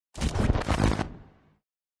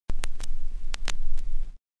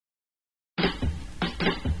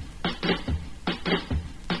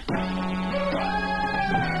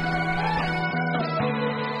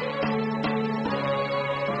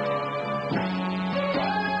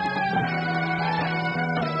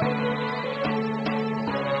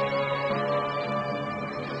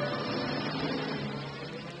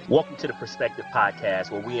Welcome to the Perspective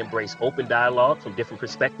Podcast, where we embrace open dialogue from different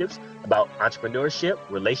perspectives about entrepreneurship,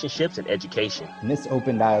 relationships, and education. And this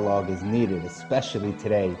open dialogue is needed, especially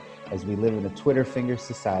today, as we live in a Twitter finger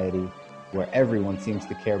society where everyone seems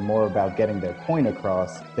to care more about getting their point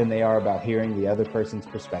across than they are about hearing the other person's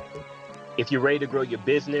perspective. If you're ready to grow your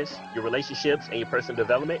business, your relationships, and your personal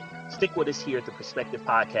development, stick with us here at the Perspective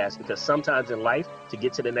Podcast, because sometimes in life, to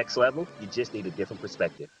get to the next level, you just need a different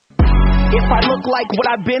perspective. If I look like what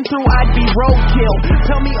I've been through, I'd be roadkill.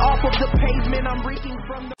 Tell me off of the pavement, I'm reeking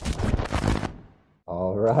from the...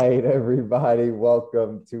 All right, everybody,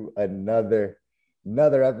 welcome to another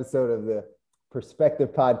episode of the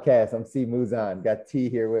Perspective Podcast. I'm C. Muzan. Got T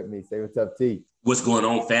here with me. Say what's up, T. What's going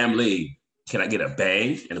on, family? Can I get a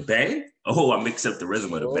bang and a bang? Oh, I mixed up the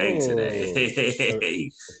rhythm of the bang today.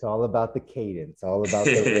 It's all about the cadence, all about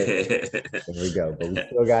the rhythm. There we go. But we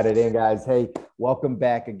still got it in, guys. Hey, welcome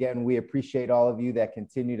back. Again, we appreciate all of you that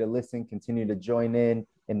continue to listen, continue to join in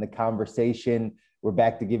the conversation. We're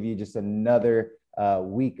back to give you just another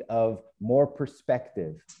week of more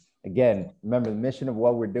perspective. Again, remember, the mission of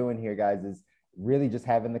what we're doing here, guys, is really just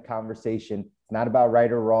having the conversation. It's not about right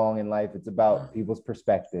or wrong in life. It's about people's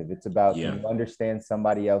perspective. It's about you understand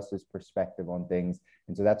somebody else's perspective on things.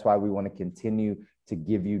 And so that's why we want to continue to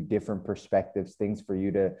give you different perspectives, things for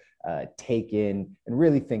you to take in and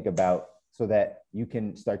really think about, so that you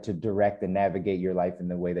can start to direct and navigate your life in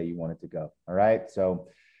the way that you want it to go. All right. So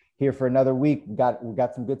here for another week, we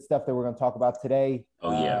got some good stuff that we're going to talk about today.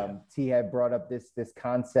 T had brought up this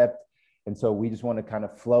concept. And so we just want to kind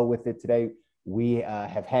of flow with it today. We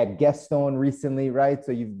have had guests on recently, right?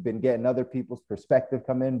 So you've been getting other people's perspective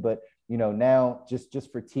come in, but now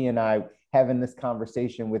just for T and I having this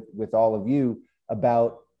conversation with all of you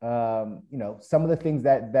about some of the things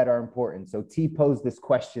that are important. So T posed this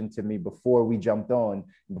question to me before we jumped on,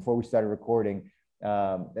 before we started recording,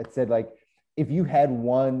 that said, like, if you had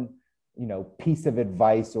one piece of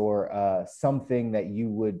advice or something that you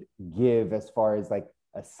would give as far as like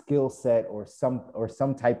a skill set or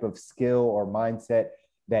some type of skill or mindset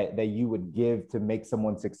that you would give to make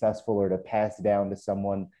someone successful or to pass down to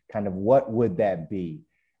someone, kind of what would that be?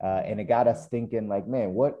 And it got us thinking, like,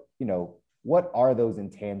 man, what are those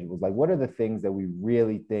intangibles? Like, what are the things that we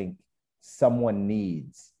really think someone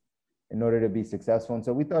needs in order to be successful? And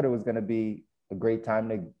so we thought it was going to be a great time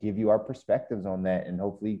to give you our perspectives on that and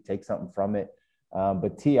hopefully take something from it.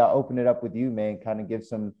 But T, I'll open it up with you, man, kind of give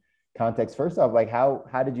some context. First off, like,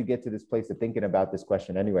 how did you get to this place of thinking about this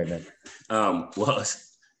question anyway, man? Well,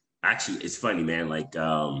 it's funny, man. Like,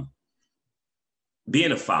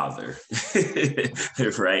 being a father,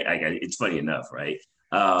 right? It's funny enough, right?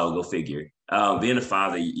 Go figure. Being a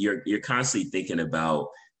father, you're constantly thinking about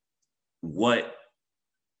what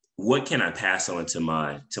can I pass on to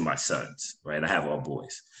my sons, right? I have all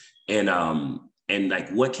boys, and like,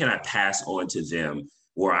 what can I pass on to them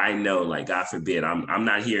where I know, like, God forbid, I'm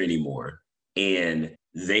not here anymore, and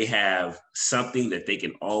they have something that they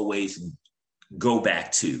can always go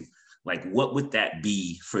back to. Like, what would that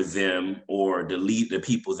be for them, or the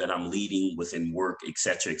people that I'm leading within work, et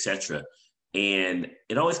cetera, et cetera. And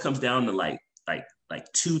it always comes down to like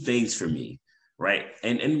two things for me, right?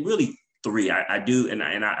 And really three. I do, and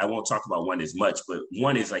I won't talk about one as much, but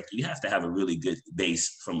one is, like, you have to have a really good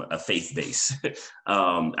base from a faith base. That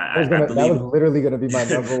was literally going to be my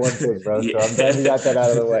number one thing, bro. Yeah. So I'm glad you got that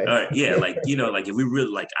out of the way. Like, like, if we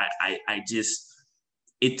really, like, I just,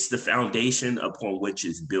 it's the foundation upon which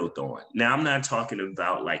it's built on. Now, I'm not talking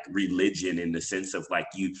about like religion in the sense of like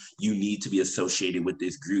you need to be associated with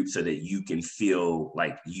this group so that you can feel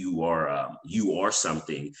like you are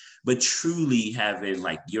something, but truly having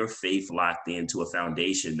like your faith locked into a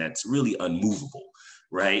foundation that's really unmovable,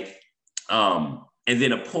 right? And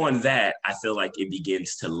then upon that, I feel like it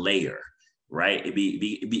begins to layer, right? And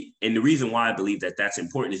the reason why I believe that that's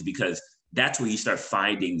important is because that's where you start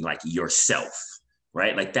finding like yourself.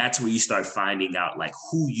 Right? Like, that's where you start finding out like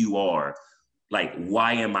who you are, like,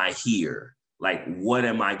 why am I here? Like, what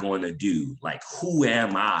am I going to do? Like, who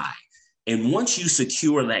am I? And once you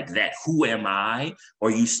secure like that, who am I? Or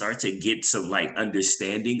you start to get some like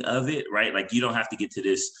understanding of it, right? Like, you don't have to get to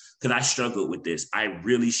this, because I struggled with this. I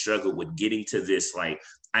really struggled with getting to this, like,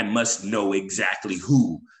 I must know exactly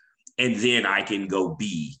who, and then I can go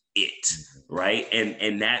be it, right?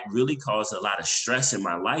 And that really caused a lot of stress in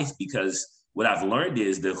my life, because what I've learned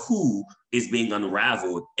is the who is being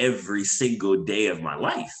unraveled every single day of my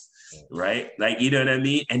life, right? Like, you know what I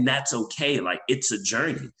mean? And that's okay. Like, it's a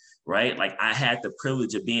journey, right? Like, I had the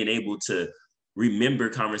privilege of being able to remember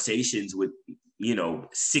conversations with,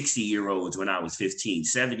 60-year-olds when I was 15,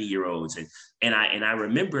 70-year-olds. And I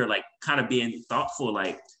remember like kind of being thoughtful,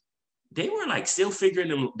 like, they were like still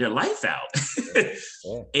figuring their life out.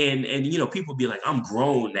 Yeah. And you know, people be like, I'm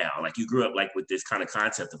grown now. Like you grew up like with this kind of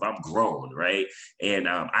concept of I'm grown, right? And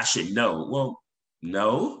I should know. Well,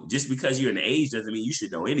 no, just because you're an age doesn't mean you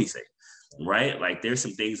should know anything, right? Like there's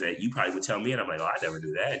some things that you probably would tell me and I'm like, oh, I never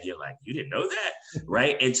knew that. And you're like, you didn't know that,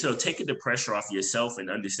 right? And so taking the pressure off yourself and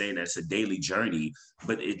understanding that it's a daily journey,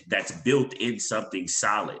 but that's built in something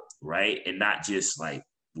solid, right? And not just like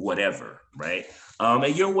whatever, right?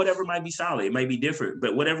 And your whatever might be solid, it might be different,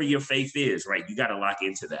 but whatever your faith is, right? You got to lock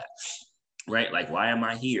into that, right? Like, why am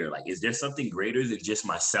I here? Like, is there something greater than just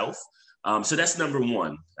myself? So that's number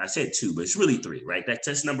one. I said two, but it's really three, right?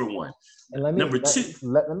 That's number one. And number two.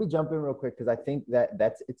 Let me jump in real quick because I think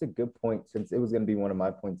it's a good point since it was going to be one of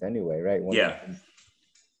my points anyway, right?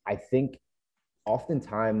 I think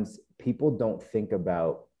oftentimes people don't think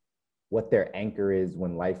about what their anchor is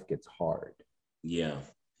when life gets hard. Yeah.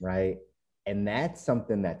 Right. And that's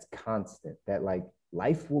something that's constant, that like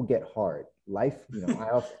life will get hard. Life, you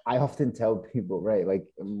know, I often tell people, right, like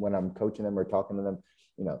when I'm coaching them or talking to them,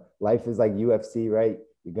 you know, life is like UFC, right?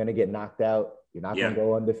 You're going to get knocked out. You're not going to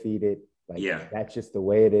go undefeated. Like that's just the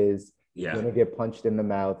way it is. You're going to get punched in the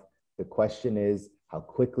mouth. The question is, how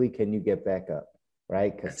quickly can you get back up?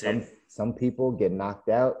 Right. Because some people get knocked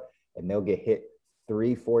out and they'll get hit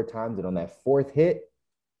 3-4 times. And on that fourth hit,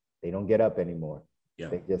 they don't get up anymore. Yeah.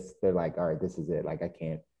 They're like, all right, this is it. Like, I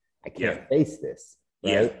can't face this.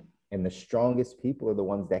 Right. Yeah. And the strongest people are the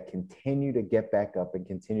ones that continue to get back up and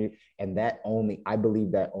continue. And I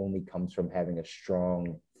believe that only comes from having a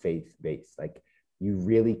strong faith base. Like, you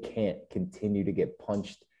really can't continue to get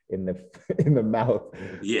punched in the mouth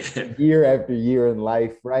year after year in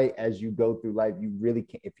life, right? As you go through life, you really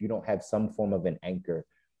can't, if you don't have some form of an anchor,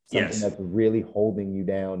 something that's really holding you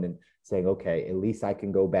down and saying, okay, at least I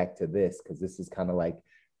can go back to this, because this is kind of like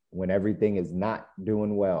when everything is not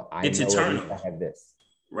doing well, it's eternal. I have this.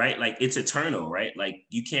 Right? Like, it's eternal, right? Like,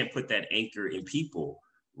 you can't put that anchor in people,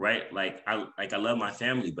 right? Like I love my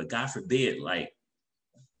family, but God forbid, like,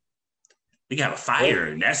 we got a fire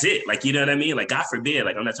and that's it. Like, you know what I mean? Like, God forbid,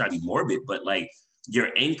 like, I'm not trying to be morbid, but like, your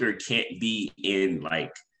anchor can't be in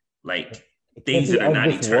like things that are not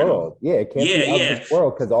eternal. World. Yeah, it can't be of this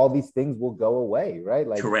world, because all these things will go away, right?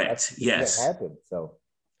 Like, correct. Yes. That happens. So,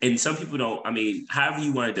 and some people don't. I mean, however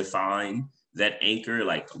you want to define that anchor,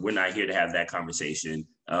 like, we're not here to have that conversation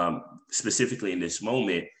specifically in this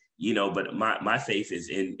moment, you know. But my faith is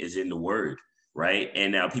in the Word, right?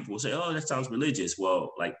 And now people will say, "Oh, that sounds religious."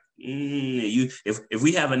 Well, like, if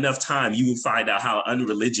we have enough time, you will find out how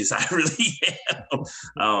unreligious I really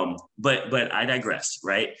am. But I digress,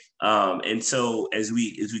 right? And so as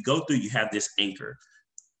we go through, you have this anchor,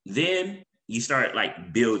 then you start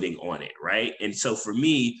like building on it, right? And so for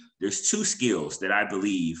me, there's two skills that I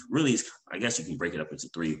believe really is, I guess you can break it up into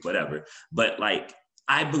three, whatever. But like,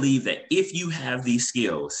 I believe that if you have these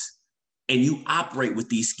skills and you operate with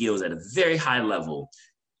these skills at a very high level,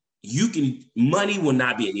 money will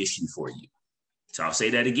not be an issue for you. So I'll say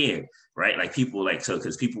that again, right? Like, people like, so,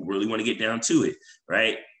 because people really want to get down to it,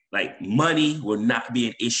 right? Like, money will not be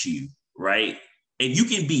an issue, right? And you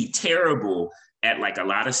can be terrible at like a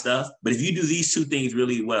lot of stuff, but if you do these two things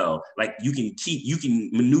really well, like, you can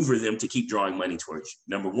maneuver them to keep drawing money towards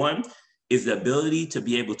you. Number one is the ability to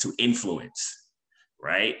be able to influence,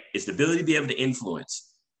 right? It's the ability to be able to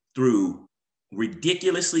influence through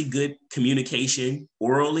ridiculously good communication,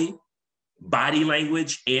 orally, body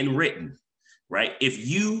language, and written, right? If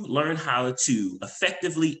you learn how to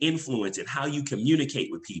effectively influence in how you communicate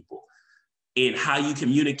with people and how you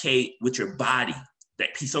communicate with your body,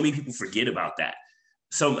 that so many people forget about that.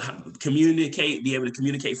 So be able to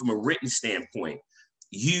communicate from a written standpoint,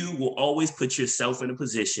 you will always put yourself in a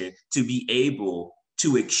position to be able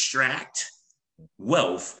to extract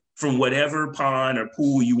wealth from whatever pond or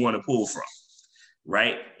pool you want to pull from.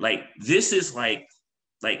 Right? Like, this is like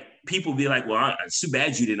people be like, well, it's too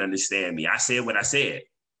bad you didn't understand me. I said what I said.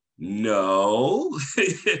 No,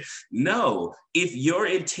 no. If your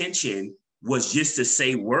intention was just to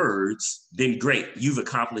say words, then great, you've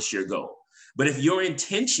accomplished your goal. But if your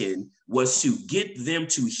intention was to get them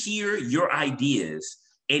to hear your ideas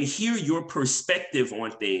and hear your perspective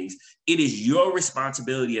on things, it is your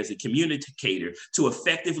responsibility as a communicator to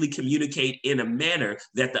effectively communicate in a manner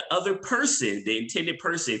that the other person, the intended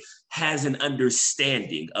person, has an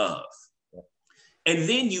understanding of. And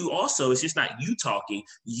then you also, it's just not you talking,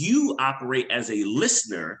 you operate as a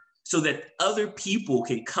listener so that other people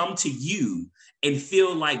can come to you and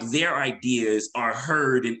feel like their ideas are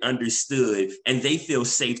heard and understood, and they feel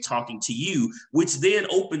safe talking to you, which then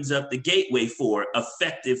opens up the gateway for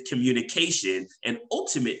effective communication and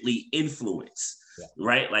ultimately influence.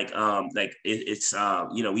 right? Like it's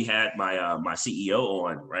you know, we had my CEO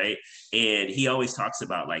on, right? And he always talks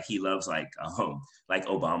about like he loves like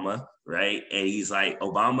Obama, right? And he's like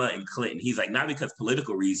Obama and Clinton. He's like, not because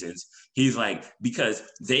political reasons. He's like, because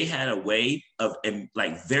they had a way of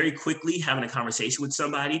like very quickly having a conversation with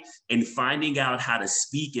somebody and finding out how to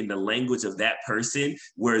speak in the language of that person,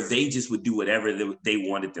 where they just would do whatever they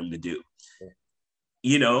wanted them to do.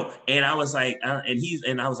 You know, and I was like,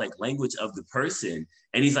 and I was like, language of the person.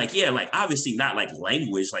 And he's like, yeah, like obviously not like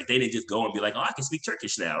language, like they didn't just go and be like, oh, I can speak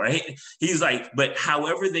Turkish now, right? He's like, but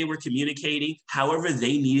however they were communicating, however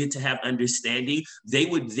they needed to have understanding, they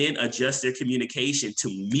would then adjust their communication to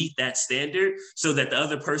meet that standard so that the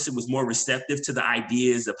other person was more receptive to the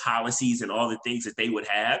ideas, the policies, and all the things that they would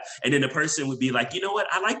have. And then the person would be like, you know what,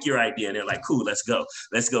 I like your idea. And they're like, cool, let's go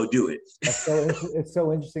do it. It's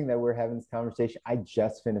so interesting that we're having this conversation. I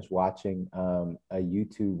just finished watching a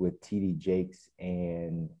YouTube with TD Jakes and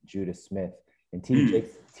Judah Smith, and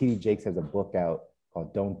TD Jakes has a book out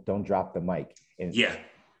called "Don't Drop the Mic." And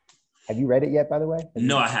have you read it yet? By the way,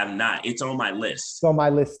 no, I have not. It's on my list. It's on my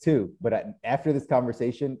list too. But after this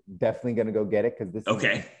conversation, definitely gonna go get it because this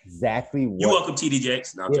is exactly what. You're welcome, TD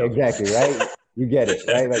Jakes. No, exactly right. You get it,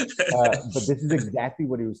 right? Like, but this is exactly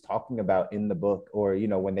what he was talking about in the book, or you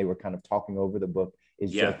know, when they were kind of talking over the book,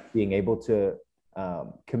 is just being able to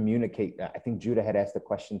communicate. I think Judah had asked the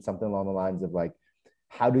question something along the lines of like,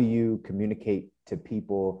 how do you communicate to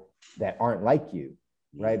people that aren't like you,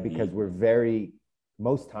 right? Because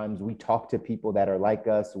most times we talk to people that are like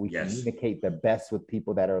us. We communicate the best with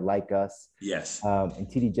people that are like us. Yes. And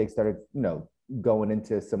TD Jakes started, you know, going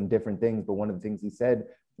into some different things. But one of the things he said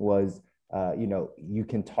was, you know, you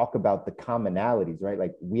can talk about the commonalities, right?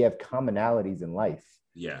 Like we have commonalities in life.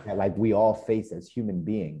 That like we all face as human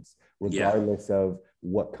beings, regardless of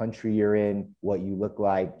what country you're in, what you look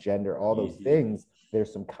like, gender, all those things.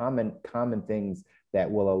 There's some common things that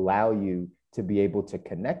will allow you to be able to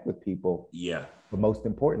connect with people. But most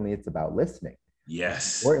importantly, it's about listening.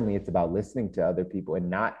 Importantly, it's about listening to other people and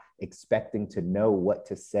not expecting to know what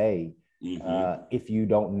to say if you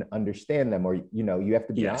don't understand them, or you know, you have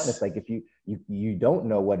to be honest. Like if you don't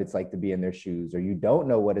know what it's like to be in their shoes, or you don't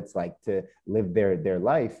know what it's like to live their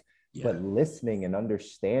life. But listening and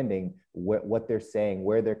understanding what they're saying,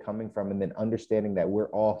 where they're coming from, and then understanding that we're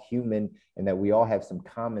all human and that we all have some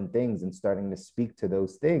common things, and starting to speak to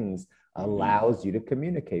those things allows you to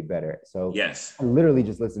communicate better. So I literally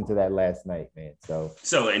just listened to that last night, man. So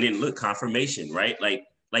and then look, confirmation, right? Like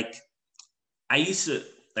I used to,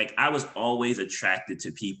 like I was always attracted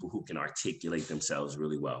to people who can articulate themselves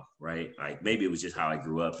really well, right? Like maybe it was just how I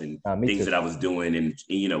grew up and things that I was doing and,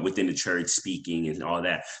 you know, within the church, speaking and all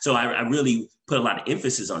that. So I really put a lot of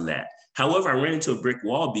emphasis on that. However, I ran into a brick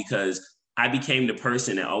wall because I became the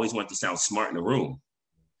person that always wanted to sound smart in the room.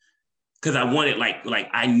 Because I wanted like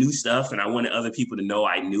I knew stuff and I wanted other people to know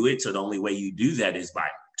I knew it. So the only way you do that is by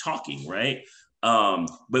talking, right?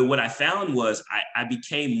 But what I found was I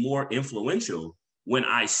became more influential when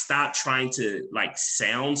I stopped trying to like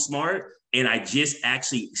sound smart and I just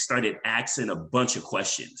actually started asking a bunch of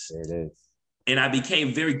questions. There it is. And I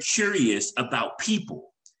became very curious about people.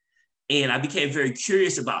 And I became very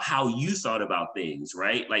curious about how you thought about things,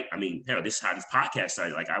 right? Like, I mean, hell, this is how this podcast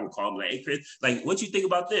started. Like, I would call him like, hey, Chris, like, what you think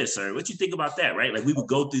about this? Or what you think about that, right? Like, we would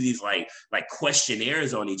go through these like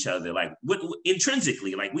questionnaires on each other, like what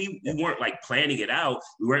intrinsically, like we weren't like planning it out.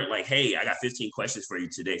 We weren't like, hey, I got 15 questions for you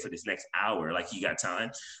today for this next hour. Like, you got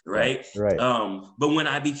time, right? Right. But when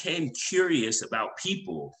I became curious about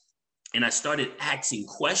people and I started asking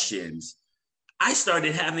questions, I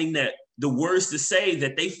started having the words to say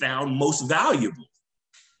that they found most valuable,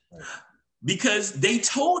 because they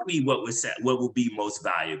told me what would be most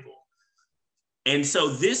valuable. And so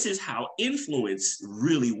this is how influence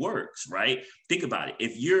really works, right? Think about it.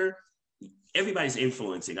 If everybody's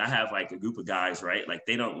influencing. I have like a group of guys, right? Like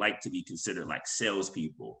they don't like to be considered like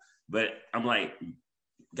salespeople, but I'm like,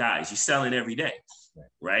 guys, you're selling every day,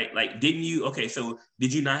 right? Like, so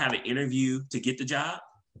did you not have an interview to get the job?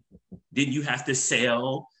 Didn't you have to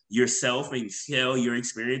sell yourself and sell your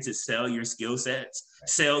experiences, sell your skill sets,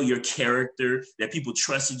 sell your character, that people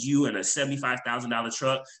trusted you in a $75,000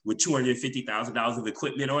 truck with $250,000 of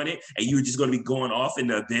equipment on it, and you were just going to be going off in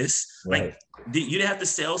the abyss? Right. Like, you didn't have to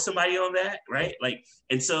sell somebody on that, right? Like,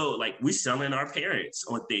 and so like we're selling our parents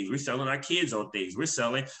on things, we're selling our kids on things, we're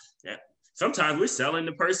selling. Sometimes we're selling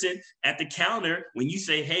the person at the counter when you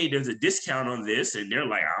say, hey, there's a discount on this. And they're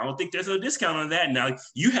like, I don't think there's a discount on that. Now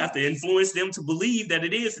you have to influence them to believe that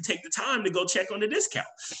it is, to take the time to go check on the discount.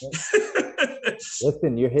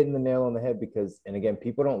 Listen, you're hitting the nail on the head because, and again,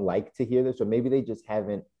 people don't like to hear this, or maybe they just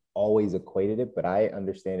haven't always equated it, but I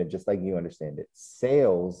understand it just like you understand it.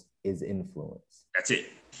 Sales is influence. That's it.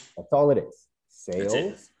 That's all it is.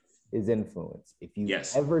 Sales is influence. If you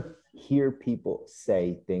ever hear people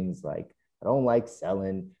say things like, I don't like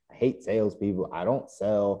selling, I hate salespeople, I don't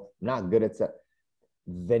sell, I'm not good at selling,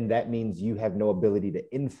 then that means you have no ability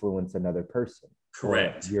to influence another person.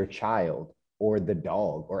 Correct. Or your child or the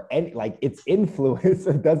dog or any, like, it's influence.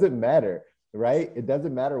 It doesn't matter, right? It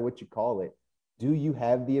doesn't matter what you call it. Do you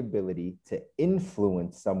have the ability to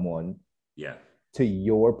influence someone to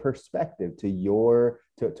your perspective, to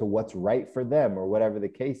what's right for them, or whatever the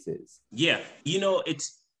case is? Yeah. You know,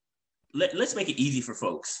 let's make it easy for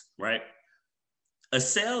folks, right? A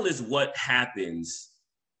sale is what happens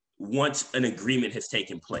once an agreement has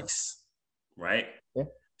taken place, right? Yeah.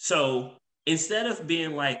 So instead of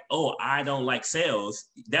being like, oh, I don't like sales,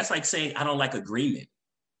 that's like saying I don't like agreement.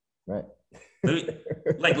 Right.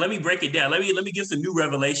 Let me break it down. Let me give some new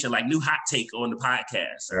revelation, like new hot take on the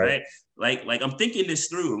podcast. All right. Like I'm thinking this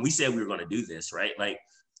through, and we said we were going to do this, right? Like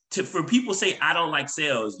for people say, I don't like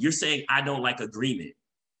sales, you're saying I don't like agreement.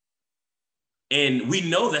 And we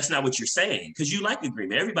know that's not what you're saying, because you like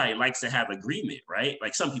agreement. Everybody likes to have agreement, right?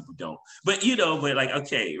 Like some people don't, but like,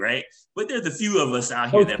 okay, right? But there's a few of us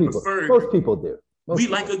out here that prefer. Most people do. We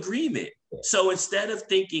like agreement. Yeah. So instead of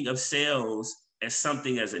thinking of sales as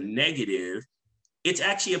something as a negative, it's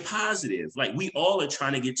actually a positive. Like we all are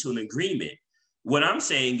trying to get to an agreement. What I'm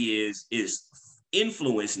saying is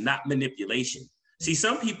influence, not manipulation. See,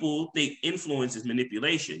 some people think influence is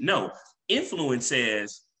manipulation. No, influence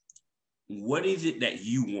says, what is it that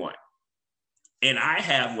you want? And I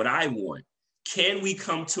have what I want. Can we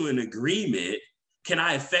come to an agreement? Can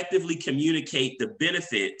I effectively communicate the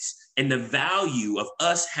benefits and the value of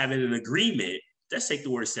us having an agreement? Let's take the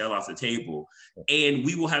word sale off the table. And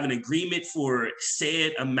we will have an agreement for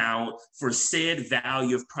said amount, for said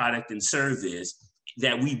value of product and service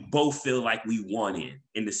that we both feel like we wanted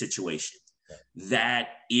in the situation. That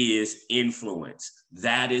is influence.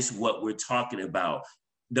 That is what we're talking about.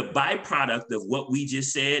 The byproduct of what we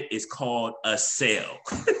just said is called a sale.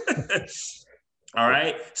 All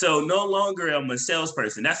right. So no longer am a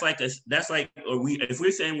salesperson. If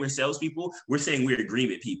we're saying we're salespeople, we're saying we're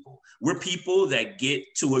agreement people. We're people that get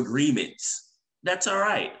to agreements. That's all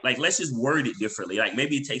right. Like, let's just word it differently. Like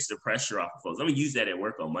maybe it takes the pressure off of folks. Let me use that at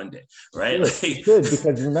work on Monday. Right. It's good,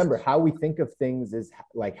 because remember, how we think of things is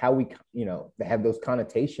like how we, they have those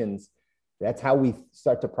connotations. That's how we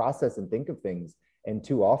start to process and think of things. And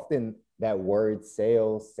too often that word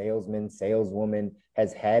sales, salesman, saleswoman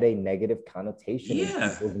has had a negative connotation in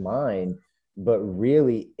people's mind, but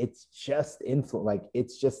really it's just influence. Like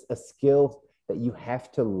it's just a skill that you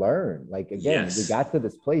have to learn. Like, again, we got to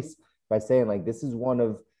this place by saying like, this is one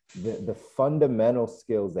of the fundamental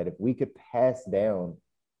skills that if we could pass down,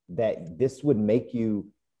 that this would make you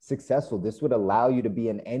successful. This would allow you to be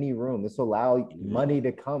in any room. This will allow money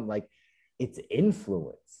to come. Like, it's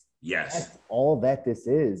influence. Yes. That's all that this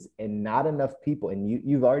is. And not enough people, and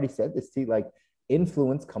you've already said this too, like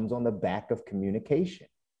influence comes on the back of communication.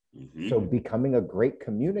 Mm-hmm. So becoming a great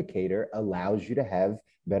communicator allows you to have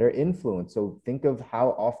better influence. So think of how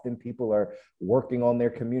often people are working on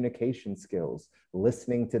their communication skills,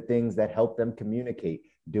 listening to things that help them communicate,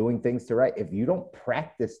 doing things to right. If you don't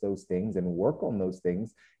practice those things and work on those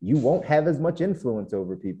things, you won't have as much influence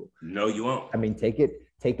over people. No, you won't. I mean, take it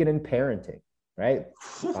in parenting. Right?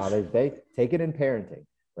 Father's Day, take it in parenting,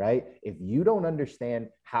 right? If you don't understand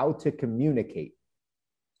how to communicate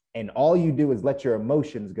and all you do is let your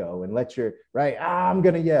emotions go and I'm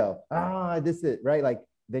going to yell, this is right. Like,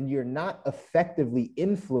 then you're not effectively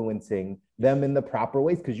influencing them in the proper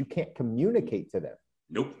ways because you can't communicate to them.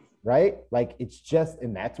 Nope. Right? Like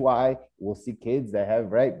and that's why we'll see kids that have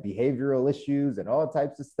behavioral issues and all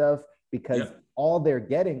types of stuff, because all they're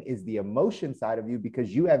getting is the emotion side of you,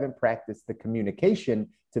 because you haven't practiced the communication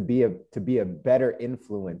to be a better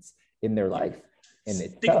influence in their life. And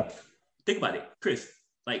it's tough. Think about it, Chris.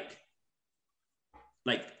 Like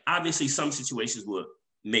obviously some situations will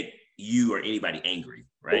make you or anybody angry,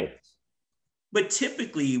 right? But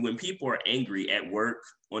typically when people are angry at work,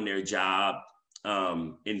 on their job,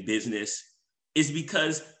 in business, is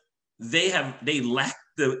because they lack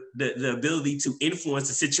the ability to influence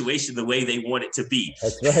the situation the way they want it to be.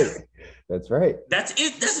 That's right. That's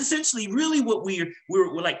it. That's essentially really what we're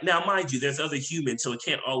like. Now, mind you, there's other humans, so it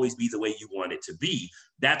can't always be the way you want it to be.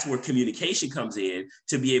 That's where communication comes in,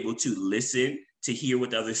 to be able to listen, to hear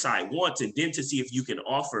what the other side wants, and then to see if you can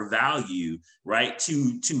offer value, right,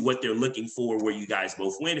 to what they're looking for, where you guys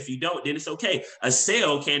both win. If you don't, then it's okay. A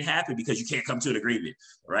sale can't happen because you can't come to an agreement,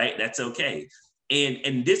 right? That's okay.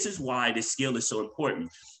 And this is why this skill is so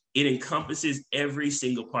important. it encompasses every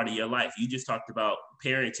single part of your life. You just talked about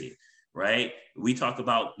parenting, right? We talk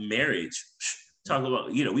about marriage, talk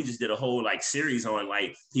about, you know, we just did a whole like series on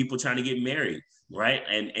like people trying to get married, right?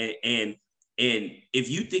 And if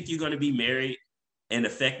you think you're going to be married and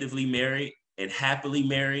effectively married and happily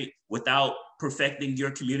married without perfecting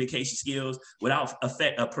your communication skills, without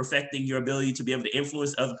perfecting your ability to be able to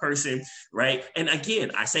influence the other person, right? And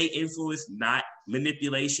again, I say influence, not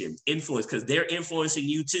manipulation, influence, because they're influencing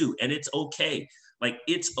you too. And it's okay. Like,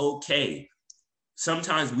 it's okay.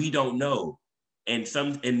 Sometimes we don't know.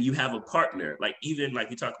 And you have a partner, like even like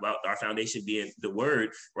we talk about our foundation being the word,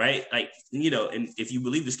 right? Like, you know, and if you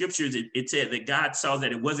believe the scriptures, it said that God saw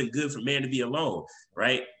that it wasn't good for man to be alone,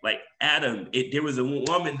 right? Like Adam, there was a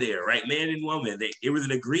woman there, right? Man and woman, it was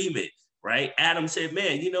an agreement, right? Adam said,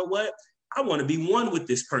 man, you know what? I want to be one with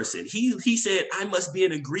this person. He said, I must be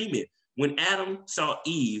in agreement. When Adam saw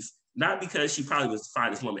Eve, not because she probably was the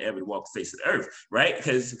finest woman ever to walk the face of the earth, right?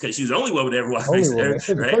 Because she was the only woman to ever walk the face of the earth,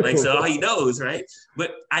 right? Like, so all he knows, right?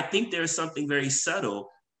 But I think there's something very subtle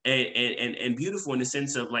and beautiful in the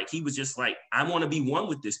sense of like, he was just like, I want to be one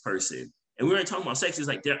with this person. And we weren't talking about sex. It's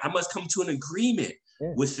like, I must come to an agreement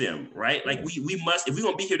with them, right? Like we must, if we're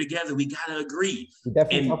going to be here together, we got to agree. We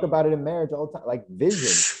definitely talk about it in marriage all the time, like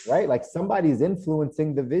vision, right? Like somebody's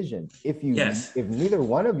influencing the vision. If neither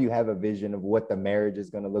one of you have a vision of what the marriage is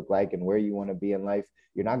going to look like and where you want to be in life,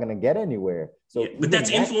 you're not going to get anywhere. So, but that's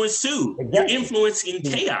influence too. Exactly. You're influencing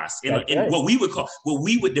chaos in right. what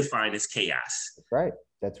we would define as chaos. That's right.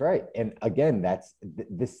 That's right. And again, that's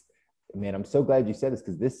this. Man, I'm so glad you said this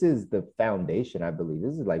because this is the foundation, I believe.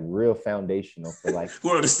 This is like real foundational for like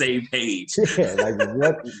we're on the same page. Yeah, like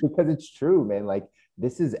what, because it's true, man. Like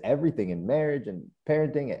this is everything in marriage and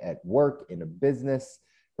parenting, at work, in a business,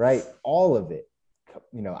 right? All of it.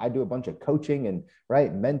 You know, I do a bunch of coaching and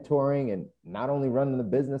mentoring and not only running the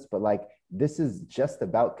business, but like this is just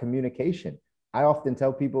about communication. I often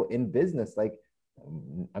tell people in business, like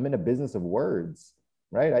I'm in a business of words.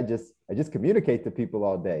 Right. I just communicate to people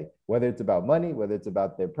all day, whether it's about money, whether it's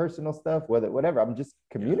about their personal stuff, whatever. I'm just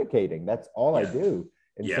communicating. That's all I do.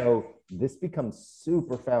 And so this becomes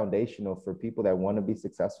super foundational for people that want to be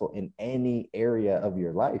successful in any area of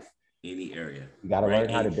your life. Any area. You got to learn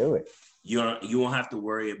how to do it. You won't have to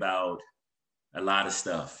worry about a lot of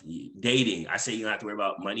stuff. Dating. I say you don't have to worry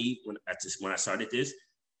about money when I started this.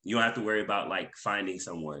 You don't have to worry about like finding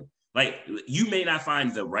someone. Like you may not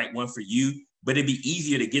find the right one for you, but it'd be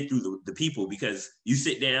easier to get through the people because you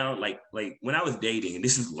sit down, like when I was dating, and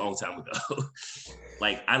this is a long time ago,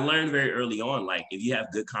 like I learned very early on, like if you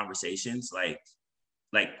have good conversations, like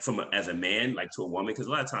as a man, like to a woman, because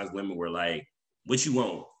a lot of times women were like, what you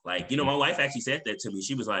want? Like, you know, my wife actually said that to me.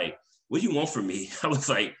 She was like, what do you want from me? I was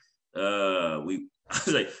like, I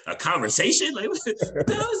was like, a conversation? Like, what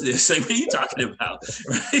the hell is this? Like, what are you talking about?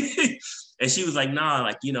 Right? And she was like, nah,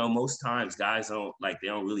 like, you know, most times guys they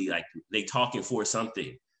don't really like, they talking for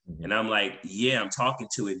something. And I'm like, yeah, I'm talking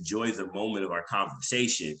to enjoy the moment of our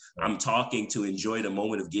conversation. I'm talking to enjoy the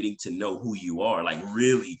moment of getting to know who you are, like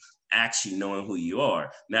really actually knowing who you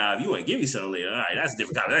are. Now, if you want to give me something later, all right, that's a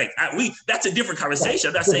different conversation. That's a different conversation.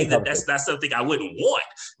 I'm not saying that that's not something I wouldn't want,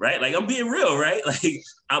 right? Like I'm being real, right? Like,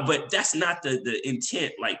 but that's not the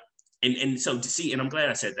intent. Like, and so to see, and I'm glad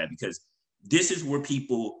I said that because this is where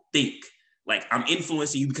people think like I'm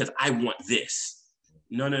influencing you because I want this.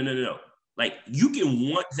 No. Like you can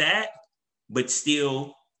want that, but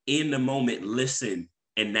still in the moment, listen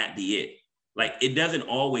and that be it. Like it doesn't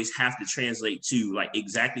always have to translate to like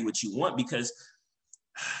exactly what you want because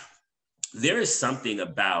there is something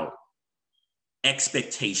about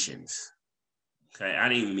expectations. Okay, I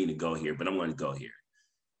didn't even mean to go here, but I'm going to go here.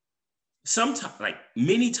 Sometimes, like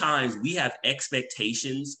many times we have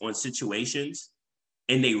expectations on situations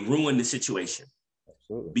and they ruin the situation.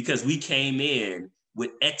 Absolutely. Because we came in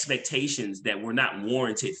with expectations that were not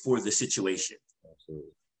warranted for the situation. Absolutely.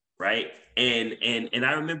 Right. And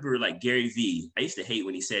I remember like Gary Vee, I used to hate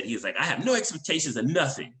when he was like, I have no expectations of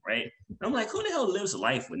nothing. Right. And I'm like, who the hell lives a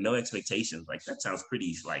life with no expectations? Like that sounds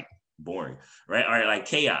pretty like boring. Right. Or like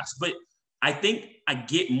chaos. But I think I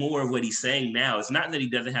get more of what he's saying now. It's not that he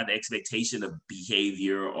doesn't have the expectation of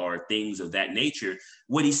behavior or things of that nature.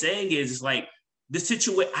 What he's saying is like, the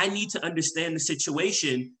situation, I need to understand the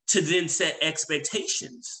situation to then set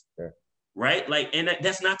expectations, right? Like, and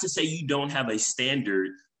that's not to say you don't have a standard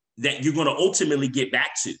that you're going to ultimately get back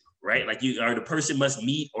to, right? Like the person must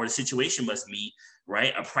meet or the situation must meet,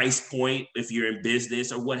 right? A price point if you're in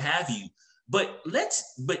business or what have you. But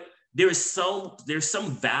there's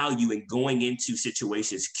some value in going into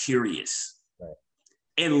situations curious, right?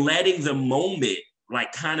 And letting the moment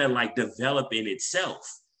like kind of like develop in itself.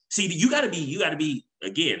 See, you gotta be,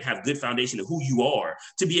 again, have good foundation of who you are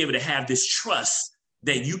to be able to have this trust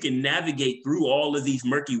that you can navigate through all of these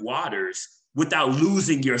murky waters without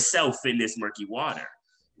losing yourself in this murky water,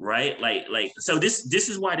 right? So this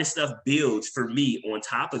is why this stuff builds for me on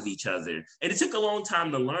top of each other. And it took a long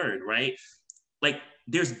time to learn, right? Like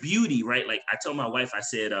there's beauty, right? Like I told my wife, I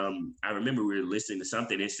said, I remember we were listening to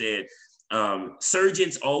something, it said,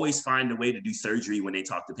 surgeons always find a way to do surgery when they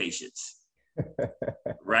talk to patients.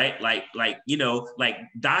 Right? Like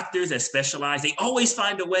doctors that specialize, they always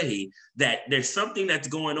find a way that there's something that's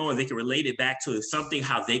going on. They can relate it back to something,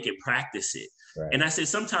 how they can practice it. Right. And I said,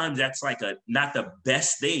 sometimes that's like not the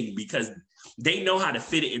best thing because they know how to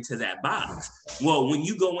fit it into that box. Well, when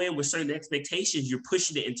you go in with certain expectations, you're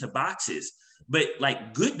pushing it into boxes. But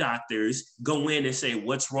like good doctors go in and say,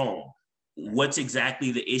 what's wrong? What's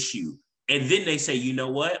exactly the issue? And then they say, you know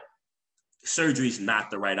what? Surgery is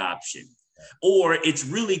not the right option. Or it's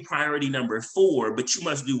really priority number 4, but you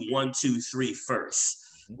must do 1, 2, 3 first,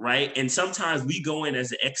 right? And sometimes we go in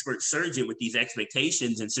as an expert surgeon with these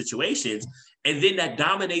expectations and situations, and then that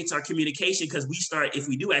dominates our communication because we start, if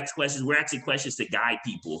we do ask questions, we're asking questions to guide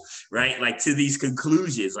people, right? Like to these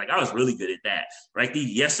conclusions. Like I was really good at that, right?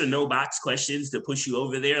 These yes or no box questions to push you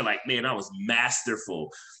over there. Like, man, I was masterful.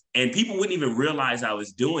 And people wouldn't even realize I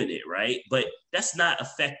was doing it, right? But that's not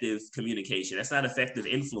effective communication. That's not effective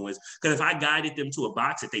influence. Because if I guided them to a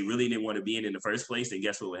box that they really didn't want to be in the first place, then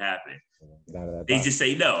guess what would happen? They just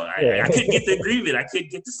say no. I couldn't get the agreement. I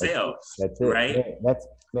couldn't get the sale. That's it. Right?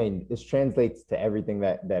 Yeah, this translates to everything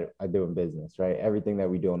that I do in business, right? Everything that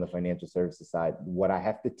we do on the financial services side. What I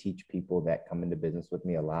have to teach people that come into business with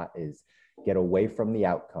me a lot is get away from the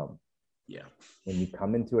outcome. Yeah. When you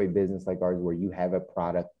come into a business like ours where you have a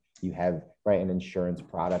product, you have an insurance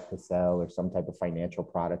product to sell or some type of financial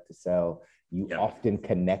product to sell, you often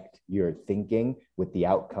connect your thinking with the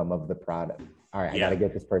outcome of the product. All right, I got to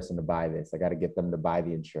get this person to buy this. I got to get them to buy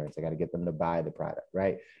the insurance. I got to get them to buy the product,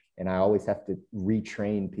 right? And I always have to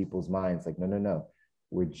retrain people's minds. Like, no.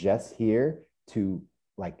 We're just here to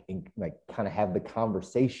kind of have the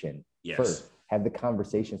conversation first. Have the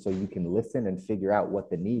conversation so you can listen and figure out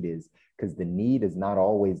what the need is, because the need is not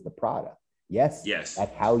always the product. Yes,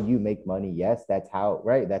 that's how you make money. Yes, that's how,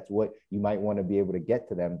 right? That's what you might want to be able to get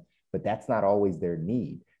to them, but that's not always their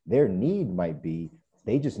need. Their need might be,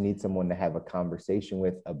 they just need someone to have a conversation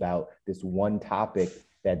with about this one topic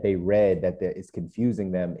that they read that is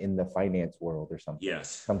confusing them in the finance world or something. Yes.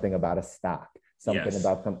 Something about a stock, something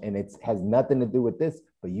about some, and it has nothing to do with this,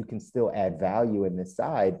 but you can still add value in this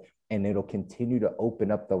side. And it'll continue to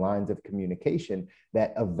open up the lines of communication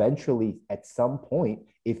that eventually, at some point,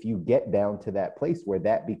 if you get down to that place where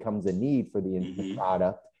that becomes a need for the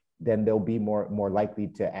product, then they'll be more likely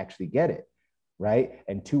to actually get it, right?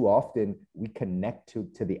 And too often we connect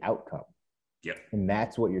to the outcome. Yeah. And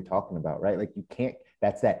that's what you're talking about, right? Like you can't,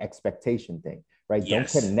 that's that expectation thing, right?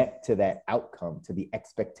 Yes. Don't connect to that outcome, to the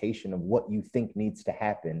expectation of what you think needs to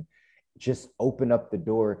happen. Just open up the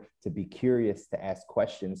door to be curious, to ask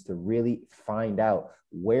questions, to really find out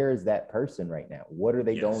where is that person right now? What are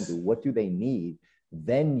they going to do? What do they need?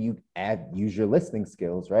 Then you use your listening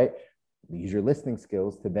skills, right? Use your listening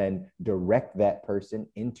skills to then direct that person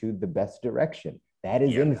into the best direction. That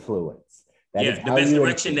is influence. That is the best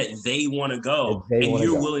direction that they want to go, and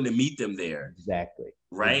you're willing to meet them there. Exactly.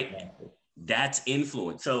 Right? Exactly. That's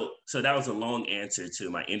influence. So that was a long answer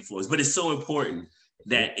to my influence, but it's so important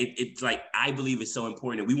that it's like, I believe it's so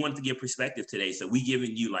important. And we wanted to give perspective today. So we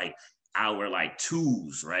giving you like our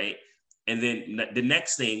tools, right? And then the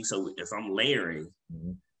next thing, so if I'm layering,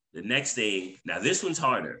 the next thing, now this one's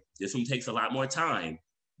harder. This one takes a lot more time,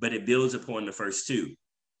 but it builds upon the first two.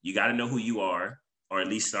 You got to know who you are, or at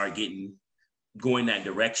least start going that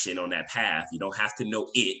direction on that path. You don't have to know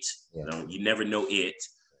it. You never know it.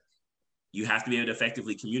 You have to be able to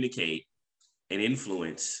effectively communicate and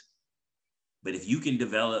influence. But if you can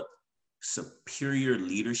develop superior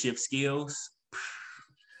leadership skills,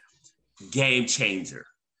 game changer.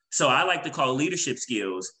 So I like to call leadership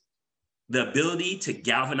skills the ability to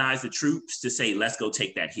galvanize the troops to say, let's go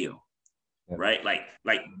take that hill, right?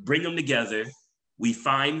 Like bring them together. We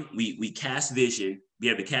cast vision, be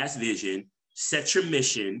able to cast vision, set your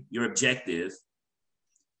mission, your objective,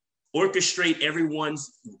 organize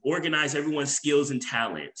everyone's skills and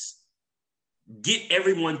talents, get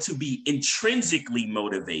everyone to be intrinsically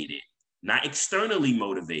motivated, not externally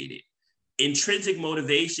motivated. Intrinsic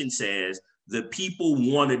motivation says the people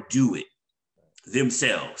want to do it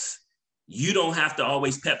themselves. You don't have to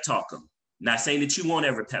always pep talk them. Not saying that you won't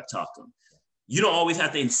ever pep talk them. You don't always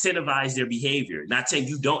have to incentivize their behavior. Not saying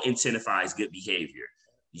you don't incentivize good behavior.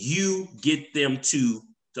 You get them to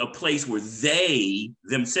a place where they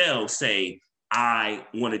themselves say, I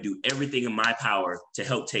want to do everything in my power to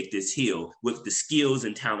help take this hill with the skills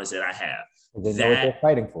and talents that I have. They know what they're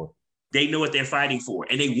fighting for. They know what they're fighting for,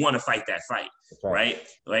 and they want to fight that fight, right?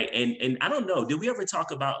 And I don't know, did we ever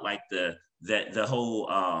talk about like the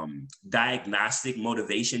whole diagnostic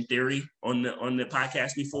motivation theory on the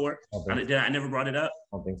podcast before? I never brought it up?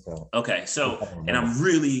 I don't think so. Okay, so, and I'm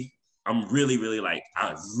really like,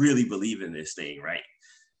 I really believe in this thing, right?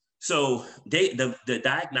 So the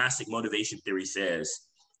diagnostic motivation theory says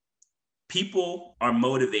people are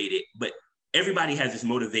motivated, but everybody has this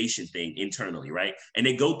motivation thing internally, right? And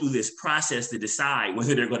they go through this process to decide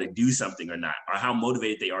whether they're going to do something or not, or how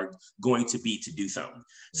motivated they are going to be to do something.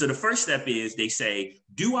 So the first step is they say,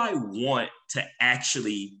 do I want to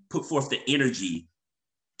actually put forth the energy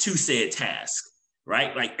to said task,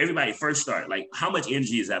 right? Like everybody first start, like how much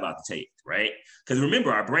energy is that about to take, right? Because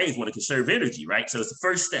remember, our brains want to conserve energy, right? So it's the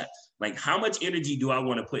first step. Like, how much energy do I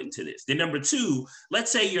want to put into this? Then number two,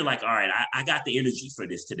 let's say you're like, all right, I got the energy for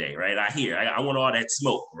this today, right? I want all that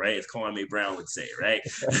smoke, right? As Kwame Brown would say, right?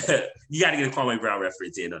 You got to get a Kwame Brown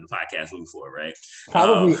reference in on the podcast moving forward, right?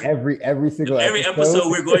 Probably every single episode,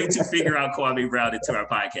 we're going to figure out Kwame Brown into our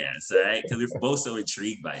podcast, right? Because we're both so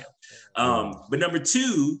intrigued by him. But number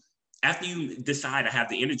two, after you decide I have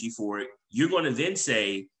the energy for it, you're going to then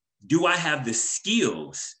say, do I have the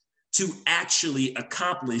skills to actually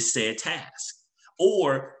accomplish said task?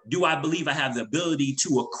 Or do I believe I have the ability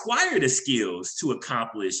to acquire the skills to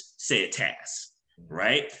accomplish said task,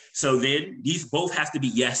 right? So then these both have to be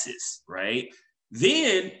yeses, right?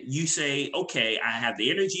 Then you say, okay, I have the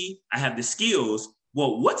energy, I have the skills.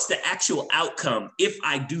 Well, what's the actual outcome if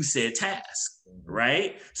I do said task,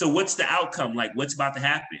 right? So what's the outcome? Like, what's about to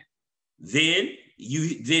happen? Then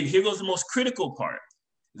here goes the most critical part.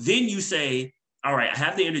 Then you say, all right, I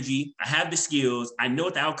have the energy, I have the skills, I know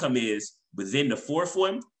what the outcome is, but then the fourth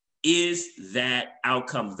one, is that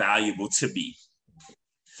outcome valuable to me?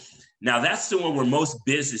 Now that's the one where most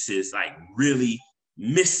businesses like really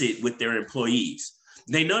miss it with their employees.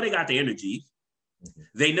 They know they got the energy,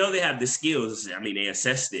 they know they have the skills. I mean, they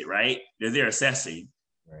assessed it, right? They're assessing.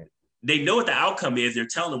 Right. They know what the outcome is. They're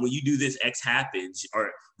telling them when you do this, X happens,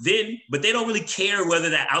 but they don't really care whether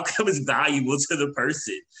that outcome is valuable to the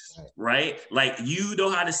person, right? Like, you know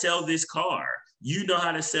how to sell this car, you know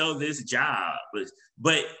how to sell this job,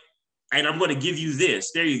 and I'm going to give you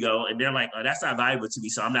this, there you go. And they're like, oh, that's not valuable to me,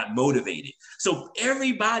 so I'm not motivated. So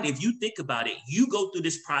everybody, if you think about it, you go through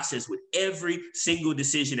this process with every single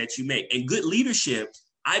decision that you make. And good leadership,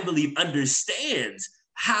 I believe, understands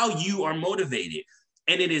how you are motivated.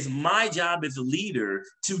 And it is my job as a leader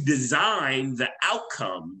to design the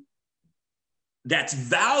outcome that's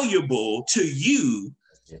valuable to you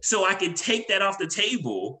so I can take that off the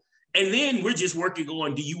table. And then we're just working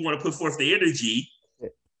on, do you want to put forth the energy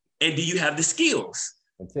and do you have the skills?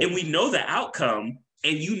 And we know the outcome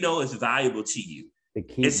and you know it's valuable to you. The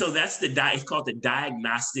key. And so that's it's called the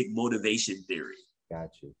diagnostic motivation theory. Got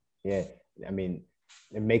you. Yeah. I mean,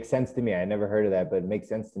 it makes sense to me. I never heard of that, but it makes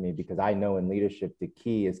sense to me because I know in leadership, the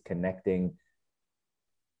key is connecting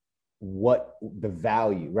what the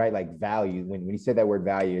value, right? Like value, when you say that word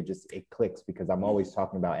value, it clicks because I'm always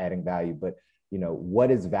talking about adding value, but you know,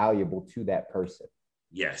 what is valuable to that person?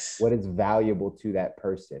 Yes. What is valuable to that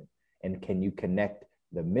person? And can you connect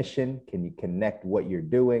the mission? Can you connect what you're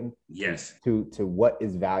doing? Yes. To what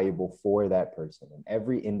is valuable for that person? And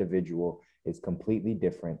every individual is completely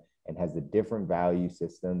different and has a different value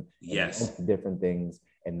system. Yes. Different things.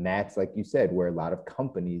 And that's, like you said, where a lot of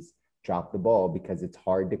companies drop the ball because it's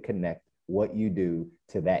hard to connect what you do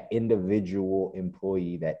to that individual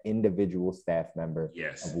employee, that individual staff member.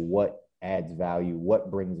 Yes. Of what adds value,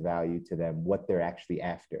 what brings value to them, what they're actually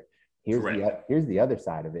after. Here's the other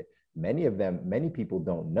side of it. Many people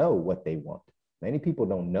don't know what they want. Many people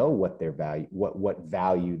don't know what their value, what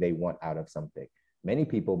value they want out of something. Many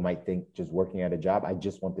people might think just working at a job, I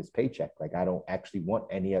just want this paycheck. Like I don't actually want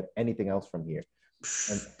anything else from here.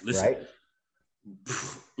 And, listen,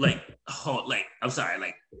 right?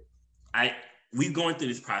 We're going through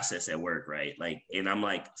this process at work, right? Like, and I'm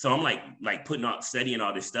studying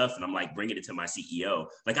all this stuff and I'm like bringing it to my CEO.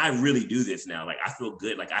 Like, I really do this now. Like, I feel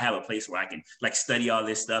good. Like I have a place where I can like study all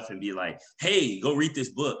this stuff and be like, hey, go read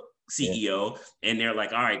this book, CEO. Yeah. And they're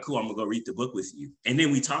like, all right, cool. I'm gonna go read the book with you. And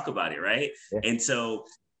then we talk about it. Right. Yeah. And so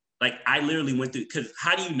like, I literally went through, because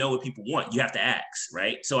how do you know what people want? You have to ask,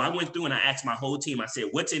 right? So I went through and I asked my whole team, I said,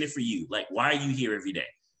 what's in it for you? Like, why are you here every day?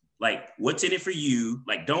 Like, what's in it for you?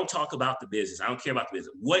 Like, don't talk about the business. I don't care about the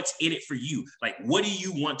business. What's in it for you? Like, what do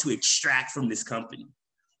you want to extract from this company?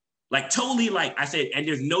 Like totally, like I said, and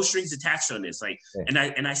there's no strings attached on this. Like,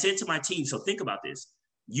 and I said to my team, so think about this.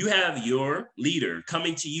 You have your leader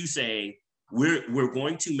coming to you saying, we're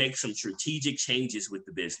going to make some strategic changes with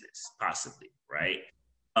the business, possibly, right?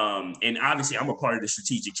 And obviously I'm a part of the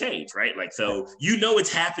strategic change, right? Like, so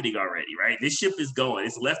it's happening already, right? This ship is going,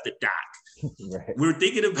 it's left the dock. Right. We're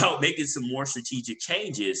thinking about making some more strategic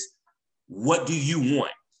changes. What do you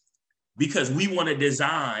want? Because we want to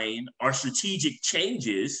design our strategic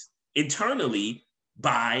changes internally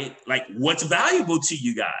by like what's valuable to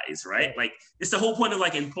you guys, right? Like it's the whole point of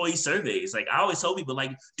like employee surveys. Like I always tell people,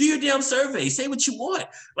 like, do your damn survey, say what you want.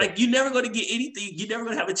 Like you're never going to get anything, you're never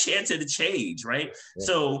going to have a chance at a change, right? Yeah.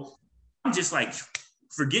 So I'm just like,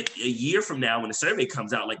 forget a year from now when the survey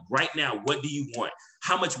comes out, like right now, what do you want?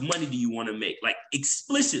 How much money do you want to make? Like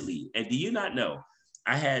explicitly. And do you not know,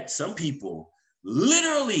 I had some people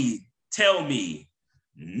literally tell me,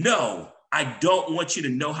 no, I don't want you to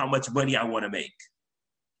know how much money I want to make.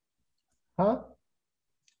 Huh?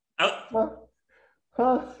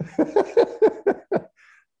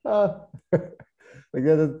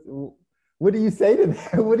 What do you say to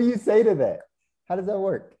that? What do you say to that? How does that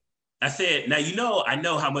work? I said, now I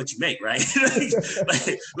know how much you make, right?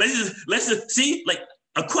 like, let's just see, like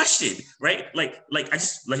a question, right? Like I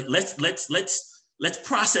just like let's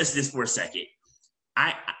process this for a second.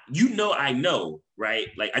 I know, right?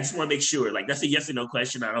 Like, I just want to make sure, like, that's a yes or no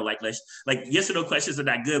question. I don't like yes or no questions are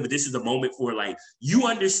not good, but this is a moment for like, you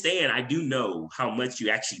understand, I do know how much you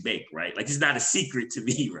actually make, right? Like, it's not a secret to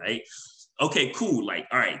me, right? Okay, cool. Like,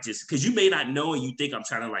 all right, just because you may not know and you think I'm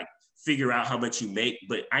trying to like figure out how much you make,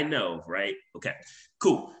 but I know, right? Okay,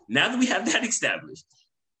 cool. Now that we have that established,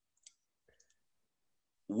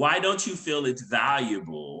 why don't you feel it's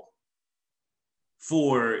valuable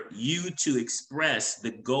for you to express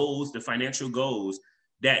the goals, the financial goals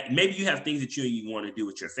that maybe you have things that you want to do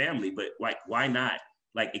with your family, but like, why not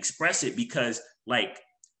like express it? Because like,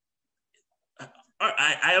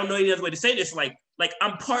 I don't know any other way to say this. Like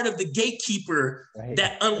I'm part of the gatekeeper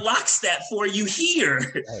that unlocks that for you here,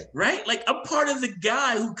 right? Like I'm part of the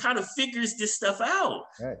guy who kind of figures this stuff out,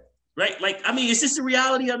 right? Like, I mean, it's just the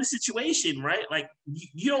reality of the situation, right? Like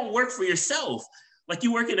you don't work for yourself. Like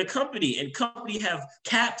you work in a company and company have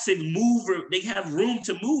caps and they have room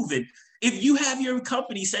to move. And if you have your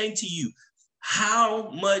company saying to you,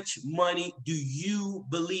 how much money do you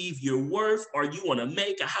believe you're worth or you want to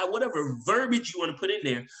make, or whatever verbiage you want to put in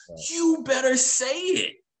there, you better say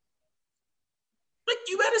it. Like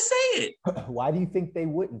you better say it. Why do you think they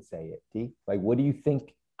wouldn't say it, D? Like, what do you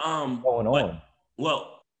think going on?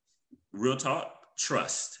 Well, real talk,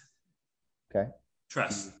 trust. Okay.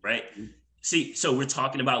 Trust, right? See, so we're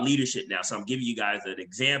talking about leadership now. So I'm giving you guys an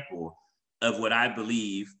example of what I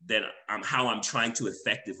believe that how I'm trying to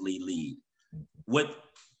effectively lead. What,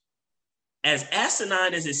 as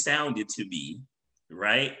asinine as it sounded to me,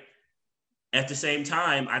 right? At the same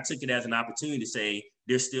time, I took it as an opportunity to say,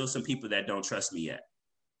 there's still some people that don't trust me yet.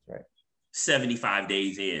 Right. 75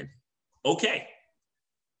 days in. Okay.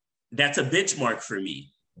 That's a benchmark for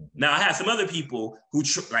me. Now I have some other people who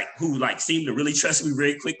seem to really trust me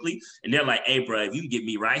very quickly, and they're like, "Hey, bro, if you get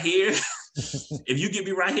me right here,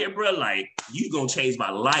 bro, like you gonna change my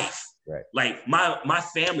life. Right. Like my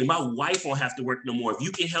family, my wife won't have to work no more if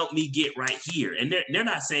you can help me get right here." And they're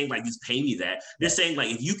not saying like just pay me that. They're saying like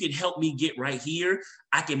if you can help me get right here,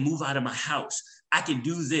 I can move out of my house. I can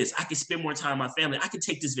do this. I can spend more time with my family. I can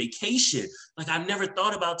take this vacation. Like I never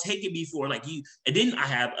thought about taking before. Like you, and then I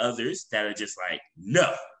have others that are just like,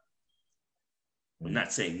 no, I'm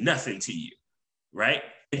not saying nothing to you, right?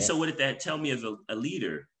 And so what did that tell me as a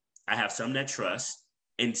leader? I have some that trust,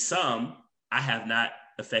 and some I have not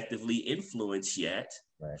effectively influenced yet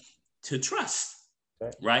to trust,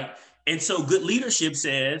 right? And so good leadership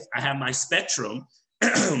says, I have my spectrum,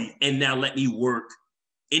 and now let me work,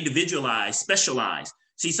 individualize, specialize.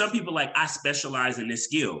 See, some people like, I specialize in this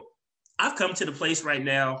skill. I've come to the place right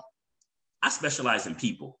now, I specialize in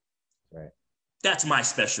people. Right. That's my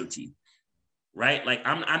specialty. Right? Like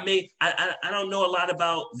I don't know a lot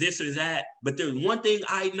about this or that, but there's one thing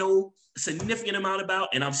I know a significant amount about,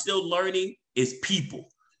 and I'm still learning, is people.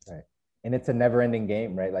 Right. And it's a never ending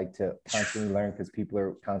game, right? Like to constantly learn because people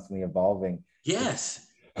are constantly evolving. Yes.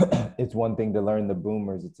 It's one thing to learn the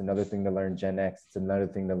boomers. It's another thing to learn Gen X. It's another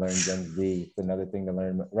thing to learn Gen Z. It's another thing to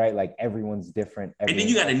learn, right? Like everyone's different. And then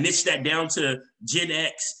you got to niche that down to Gen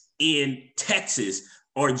X in Texas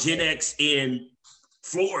or Gen X in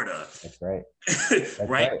Florida. That's right. That's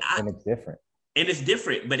right. And it's different. And it's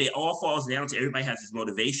different, but it all falls down to everybody has this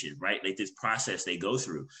motivation, right? Like this process they go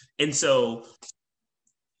through. And so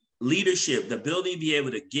leadership, the ability to be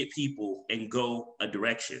able to get people and go a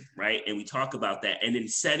direction, right? And we talk about that, and then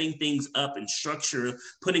setting things up and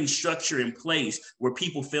putting structure in place where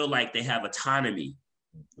people feel like they have autonomy,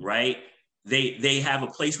 right? They have a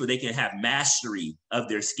place where they can have mastery of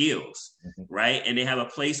their skills, right? And they have a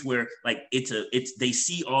place where like they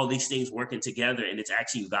see all these things working together, and it's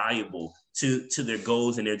actually valuable to their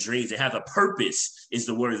goals and their dreams. It has a purpose, is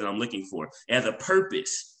the word that I'm looking for. It has a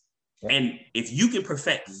purpose. And if you can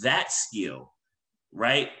perfect that skill,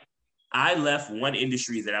 right? I left one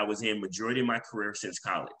industry that I was in majority of my career since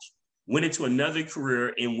college. Went into another career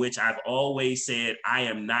in which I've always said I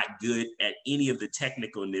am not good at any of the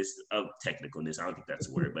technicalness. I don't think that's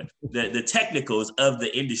a word, but the technicals of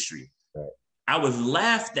the industry. Right. I was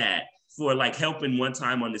laughed at for like helping one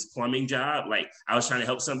time on this plumbing job. Like I was trying to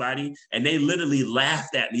help somebody and they literally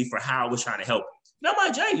laughed at me for how I was trying to help. Now,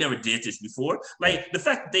 mind you, I never did this before. Like the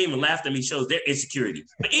fact that they even laughed at me shows their insecurity.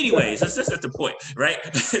 But anyways, that's the point, right?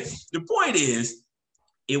 The point is,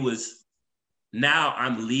 now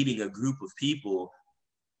I'm leading a group of people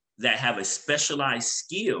that have a specialized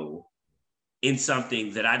skill in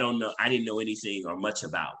something that I didn't know anything or much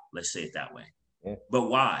about, let's say it that way. Yeah. But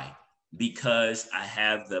why? Because I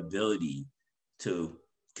have the ability to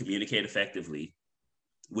communicate effectively,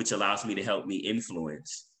 which allows me to help me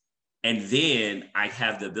influence. And then I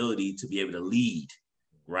have the ability to be able to lead,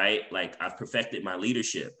 right? Like I've perfecting my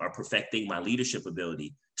leadership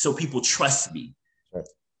ability. So people trust me. Right.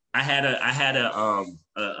 I had a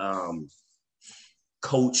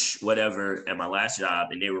coach, whatever, at my last job,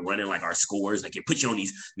 and they were running like our scores, like it put you on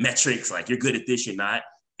these metrics, like you're good at this, you're not.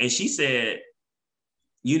 And she said,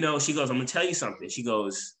 she goes, I'm gonna tell you something. She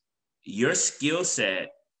goes, your skill set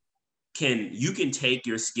you can take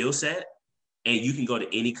your skill set and you can go to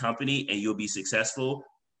any company and you'll be successful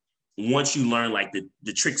once you learn like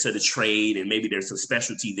the tricks of the trade, and maybe there's some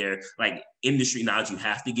specialty there, like industry knowledge you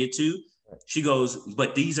have to get to. She goes,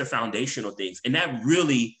 but these are foundational things. And that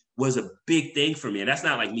really was a big thing for me. And that's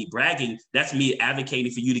not like me bragging. That's me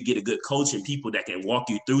advocating for you to get a good coach and people that can walk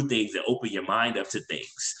you through things and open your mind up to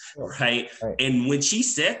things, right? And when she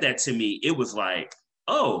said that to me, it was like,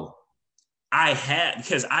 oh,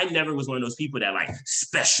 because I never was one of those people that like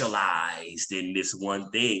specialized in this one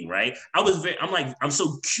thing, right? I'm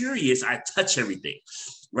so curious, I touch everything.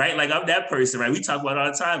 Right? Like I'm that person, right? We talk about it all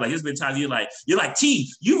the time. Like there's been times you're like, T,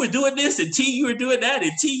 you were doing this, and T, you were doing that,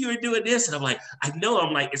 and T, you were doing this. And I'm like,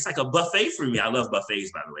 it's like a buffet for me. I love buffets,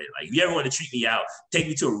 by the way. Like if you ever want to treat me out, take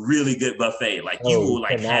me to a really good buffet. Like you will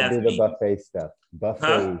like have me. The buffet stuff.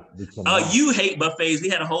 Buffet. You hate buffets. We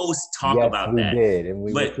had a whole talk about that. We did, and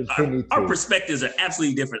we will continue to. Our perspectives are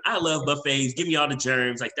absolutely different. I love buffets. Give me all the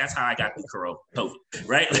germs. Like that's how I got through COVID,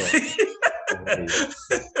 right? Yeah.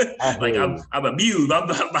 Like I'm amused. My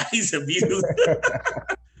body's amused.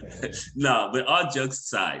 No, but all jokes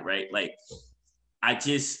aside, right? Like I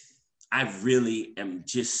really am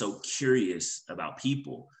just so curious about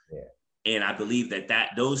people. Yeah. And I believe that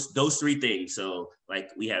those three things. So like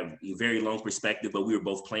we have a very long perspective, but we were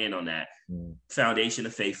both playing on that. Foundation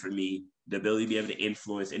of faith for me, the ability to be able to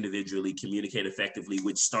influence individually, communicate effectively,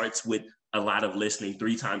 which starts with a lot of listening,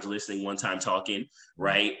 3 times listening, 1 time talking,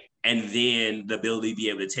 right? And then the ability to be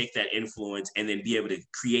able to take that influence and then be able to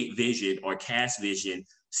create vision or cast vision,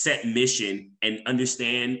 set mission, and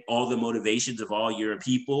understand all the motivations of all your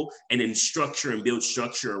people, and then structure and build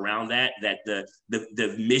structure around that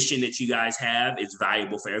the mission that you guys have is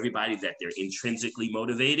valuable for everybody, that they're intrinsically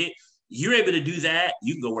motivated. You're able to do that.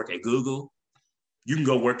 You can go work at Google. You can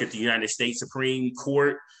go work at the United States Supreme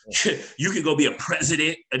Court. You can go be a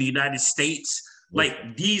president of the United States.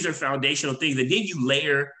 Like these are foundational things. And then you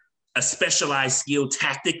layer a specialized skill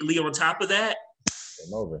tactically on top of that.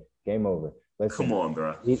 Game over. Listen, come on,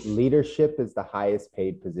 bro. Leadership is the highest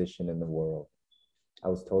paid position in the world. I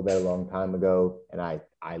was told that a long time ago, and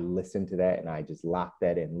I listened to that and I just locked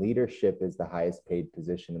that in. Leadership is the highest paid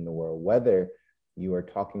position in the world, whether you are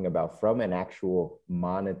talking about from an actual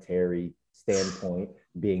monetary standpoint,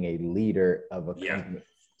 being a leader of a company.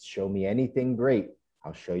 Show me anything great,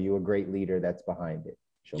 I'll show you a great leader that's behind it.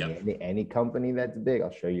 Show me any company that's big,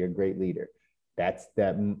 I'll show you a great leader. That's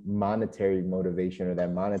that monetary motivation or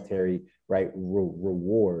that monetary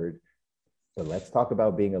reward. But let's talk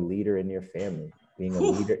about being a leader in your family, being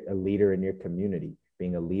a leader in your community,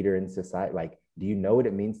 being a leader in society. Like, do you know what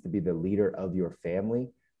it means to be the leader of your family?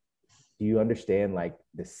 Do you understand like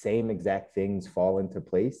the same exact things fall into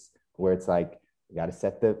place where it's like You got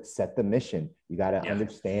to set the mission. You got to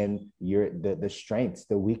understand the strengths,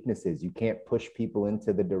 the weaknesses. You can't push people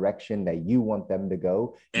into the direction that you want them to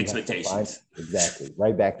go. Expectations. Exactly.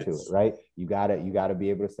 Right back to it, right? You gotta be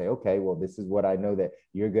able to say, okay, well, this is what I know that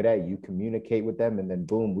you're good at. You communicate with them, and then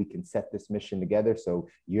boom, we can set this mission together. So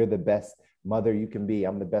you're the best mother you can be.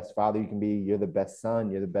 I'm the best father you can be. You're the best son.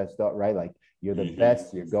 You're the best daughter, right? Like, you're the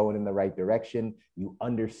best. You're going in the right direction. You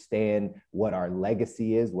understand what our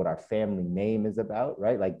legacy is, what our family name is about,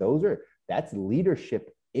 right? Like, that's leadership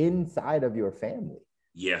inside of your family.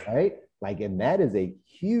 Yeah. Right. Like, and that is a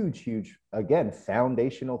huge, again,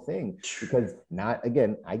 foundational thing, because I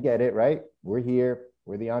get it, right? We're here.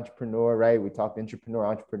 We're the entrepreneur, right? We talked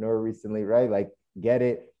entrepreneur recently, right? Like, get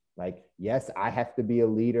it. Like, yes, I have to be a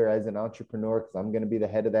leader as an entrepreneur because I'm going to be the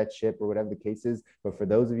head of that ship or whatever the case is. But for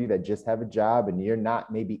those of you that just have a job and you're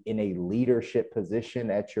not maybe in a leadership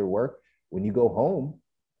position at your work, when you go home,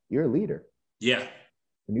 you're a leader. Yeah.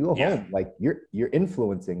 When you go home, like, you're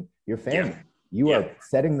influencing your family. You are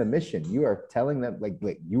setting the mission. You are telling them, like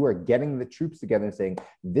you are getting the troops together and saying,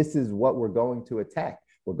 this is what we're going to attack.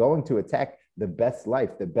 We're going to attack the best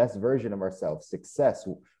life, the best version of ourselves, success,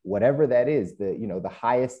 whatever that is, the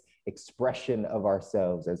highest expression of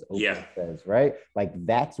ourselves, as Oprah says, right? Like,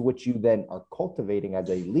 that's what you then are cultivating as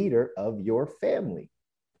a leader of your family.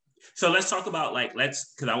 So let's talk about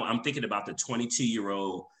because I'm thinking about the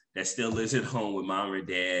 22-year-old that still lives at home with mom or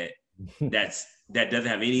dad, that doesn't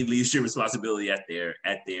have any leadership responsibility at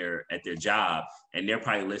their job, and they're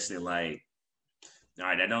probably listening like, all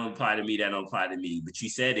right, that don't apply to me. But you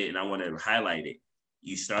said it, and I want to highlight it.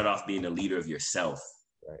 You start off being a leader of yourself.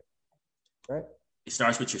 Right. It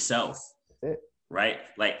starts with yourself. That's it. Right?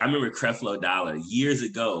 Like, I remember Creflo Dollar years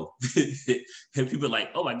ago, and people are like,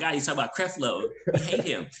 oh my God, you talk about Creflo, we hate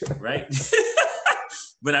him, right?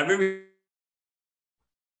 But I remember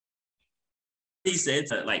he said,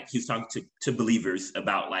 he was talking to believers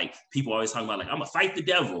about, like, people always talking about, like, I'm gonna fight the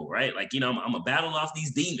devil, right? Like, I'm gonna battle off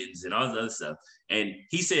these demons and all this other stuff. And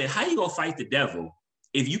he said, how you gonna fight the devil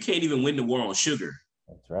if you can't even win the war on sugar?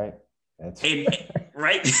 That's right.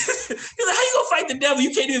 Right? He's like, how you gonna fight the devil? You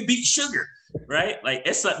can't even beat sugar, right? Like,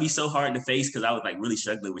 it slapped me so hard in the face because I was, like, really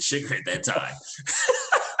struggling with sugar at that time.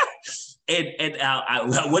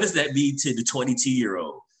 and what does that mean to the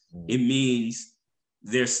 22-year-old? It means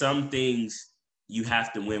there's some things you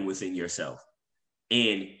have to win within yourself.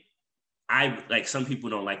 And some people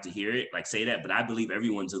don't like to hear it, like, say that, but I believe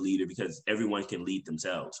everyone's a leader because everyone can lead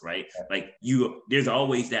themselves, right? Like, there's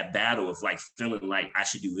always that battle of, like, feeling like I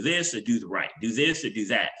should do this or do this or do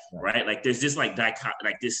that, right? Like, there's this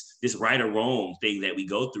this right or wrong thing that we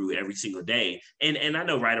go through every single day. And I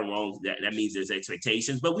know right or wrong, that means there's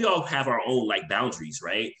expectations, but we all have our own, like, boundaries,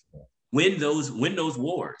 right? Win those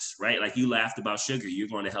wars, right? Like, you laughed about sugar. You're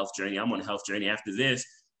going to health journey. I'm on a health journey after this.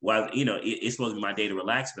 While, it's supposed to be my day to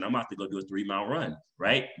relax, but I'm about to go do a 3-mile run,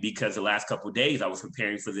 right? Because the last couple of days I was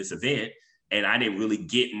preparing for this event and I didn't really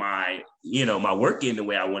get my work in the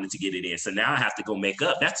way I wanted to get it in. So now I have to go make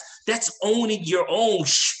up. That's owning your own.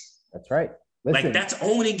 That's right. Listen, like, that's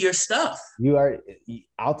owning your stuff.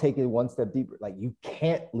 I'll take it one step deeper. Like, you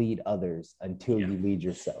can't lead others until you lead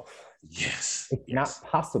yourself. Yes. It's not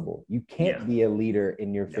possible. You can't be a leader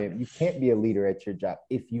in your family. You can't be a leader at your job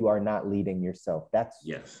if you are not leading yourself. That's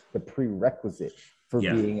the prerequisite for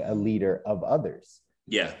being a leader of others.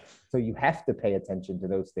 Yeah. So you have to pay attention to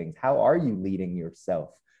those things. How are you leading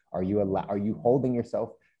yourself? Are you holding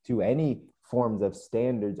yourself to any forms of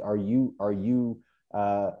standards? Do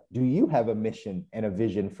you have a mission and a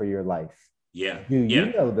vision for your life? Yeah. Do you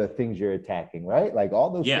know the things you're attacking, right? Like, all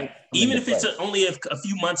those things. Even if it's only a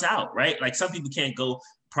few months out, right? Like, some people can't go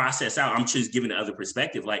process out. I'm just giving the other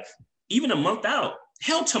perspective. Like, even a month out,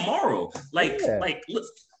 hell, tomorrow. Look,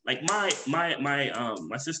 like, my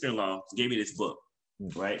sister-in-law gave me this book,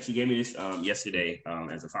 right? She gave me this yesterday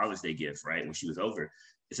as a Father's Day gift, right? When she was over.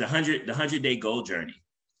 It's the 100-day goal journey.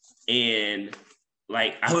 And,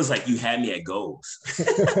 like, I was like, you had me at goals,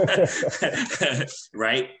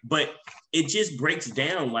 right? But it just breaks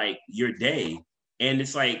down, like, your day. And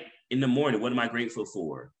it's like, in the morning, what am I grateful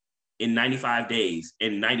for? In 95 days,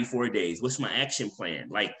 in 94 days, what's my action plan?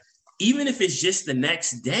 Like, even if it's just the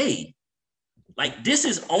next day, like, this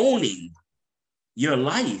is owning your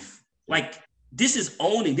life. Like, this is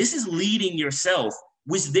leading yourself,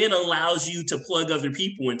 which then allows you to plug other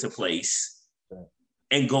people into place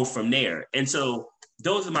and go from there. And so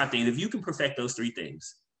those are my things. If you can perfect those 3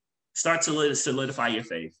 things, start to solidify your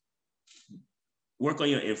faith, work on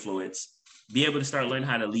your influence, be able to start learning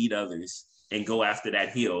how to lead others and go after that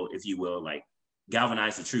hill, if you will, like,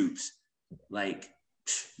 galvanize the troops. Like,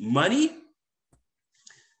 money,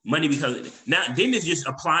 Money because now then it's just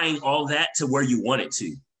applying all that to where you want it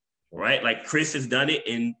to, right? Like Chris has done it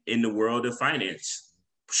in the world of finance.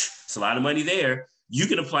 It's a lot of money there. You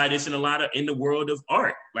can apply this in the world of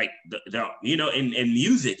art, like in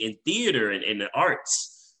music, in theater, and in the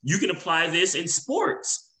arts. You can apply this in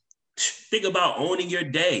sports. Think about owning your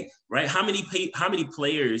day, right? How many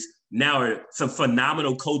players now are some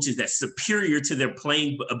phenomenal coaches that's superior to their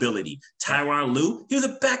playing ability? Tyronn Lue, he was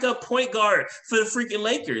a backup point guard for the freaking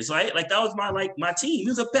Lakers, right? Like that was my team. He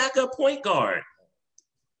was a backup point guard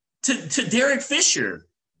to Derek Fisher,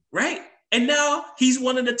 right? And now he's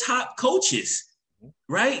one of the top coaches,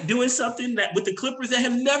 right? Doing something that with the Clippers that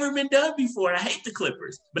have never been done before. I hate the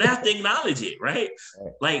Clippers, but I have to acknowledge it, right?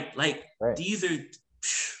 Like these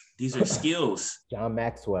are skills. John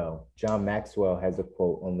Maxwell has a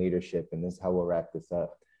quote on leadership, and this is how we'll wrap this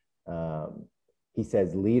up. He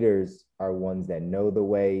says, leaders are ones that know the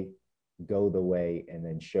way, go the way, and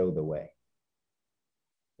then show the way.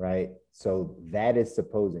 Right? So that is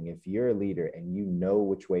supposing if you're a leader and you know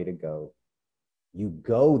which way to go, you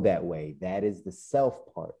go that way. That is the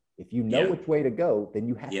self part. If you know which way to go, then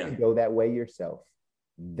you have to go that way yourself.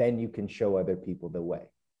 Then you can show other people the way.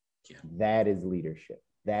 Yeah. That is leadership.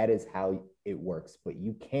 That is how it works. But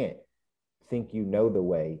you can't think you know the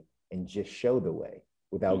way and just show the way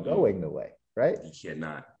without going the way, right? You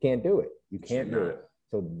cannot. Can't do it. You can't do it.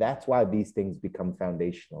 So that's why these things become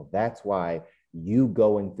foundational. That's why you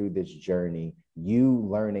going through this journey, you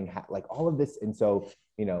learning how, like all of this. And so,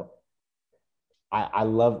 I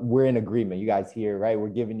love, we're in agreement. You guys here, right? We're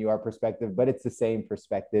giving you our perspective, but it's the same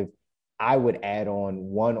perspective. I would add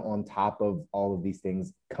on top of all of these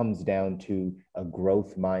things comes down to a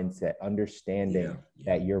growth mindset, understanding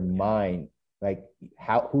that your mind, like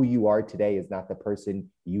who you are today is not the person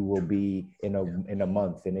you will be in a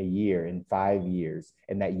month, in a year, in 5 years,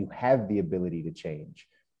 and that you have the ability to change,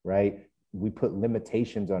 right? We put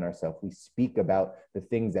limitations on ourselves. We speak about the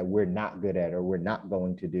things that we're not good at or we're not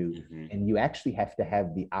going to do. And you actually have to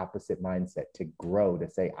have the opposite mindset to grow, to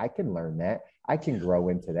say, I can learn that. I can grow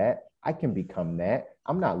into that. I can become that.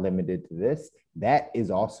 I'm not limited to this. That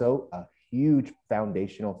is also a huge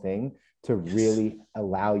foundational thing to really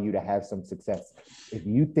allow you to have some success. If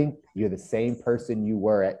you think you're the same person you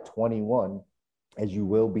were at 21 as you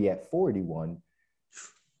will be at 41,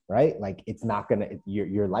 right? Like it's not going to,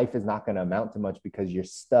 your life is not going to amount to much because you're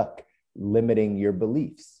stuck limiting your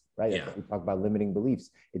beliefs, right? Yeah. We talk about limiting beliefs.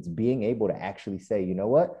 It's being able to actually say, you know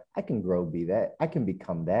what? I can grow, be that. I can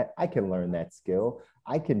become that. I can learn that skill.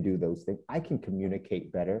 I can do those things. I can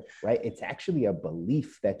communicate better, right? It's actually a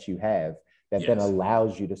belief that you have that then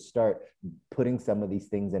allows you to start putting some of these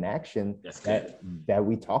things in action that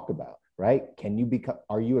we talk about, right?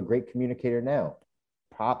 Are you a great communicator now?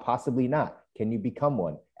 Possibly not. Can you become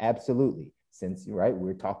one? Absolutely. Since, right,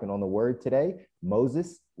 we're talking on the word today,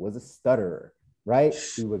 Moses was a stutterer, right?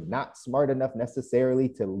 He was not smart enough necessarily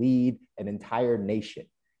to lead an entire nation.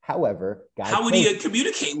 However, how would he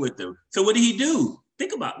communicate with them? So what did he do?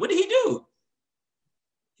 Think about, what did he do?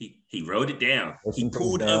 He wrote it down. He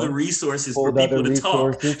pulled other resources for people to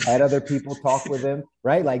talk. Had other people talk with him,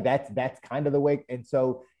 right? Like that's kind of the way. And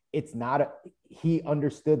so it's not he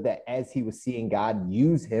understood that as he was seeing God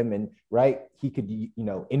use him and right, he could,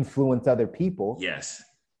 influence other people. Yes.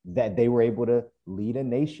 That they were able to lead a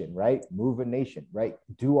nation, right? Move a nation, right?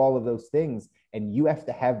 Do all of those things. And you have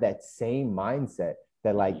to have that same mindset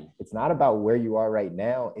that like, it's not about where you are right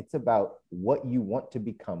now. It's about what you want to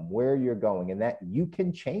become, where you're going, and that you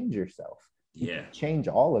can change yourself. You can change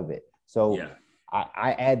all of it. So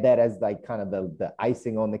I add that as like kind of the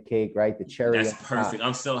icing on the cake, right? The cherry. That's perfect.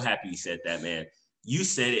 I'm so happy you said that, man. You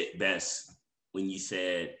said it best when you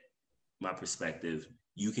said, my perspective,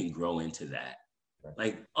 you can grow into that. Right.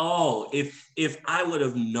 Like, if I would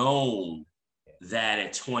have known that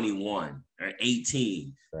at 21 or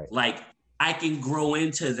 18, like I can grow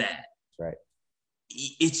into that. Right.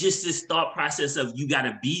 It's just this thought process of you got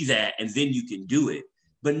to be that and then you can do it.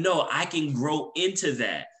 But no, I can grow into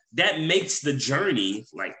that. That makes the journey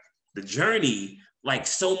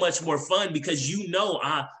so much more fun because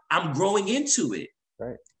I'm growing into it.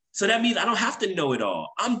 Right. So that means I don't have to know it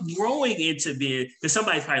all. I'm growing into being, because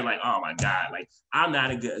somebody's probably like, oh my God, like I'm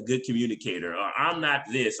not a good communicator, or I'm not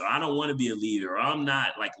this, or I don't want to be a leader, or I'm not,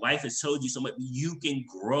 like life has told you so much. You can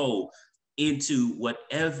grow into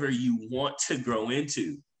whatever you want to grow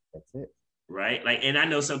into. That's it. Right? Like, and I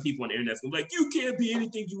know some people on the internet will be like, you can't be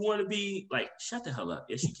anything you want to be. Like, shut the hell up.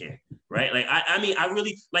 Yes, you can. Right? Like, I mean, I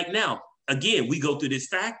really, like now, again, we go through this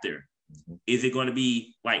factor. Is it going to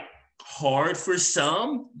be like hard for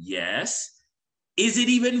some? Yes. Is it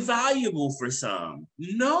even valuable for some?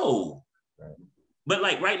 No. Right. But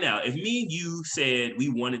like right now, if me and you said we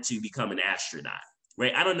wanted to become an astronaut,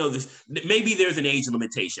 right? I don't know this. Maybe there's an age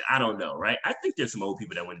limitation. I don't know, right? I think there's some old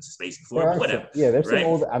people that went into space before, but whatever. There's right? some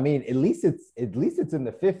old. I mean, at least it's in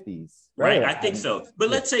the 50s, right? I think so. But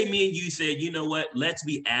let's say me and you said, you know what? Let's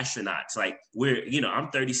be astronauts. Like I'm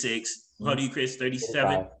 36. How old are you, Chris?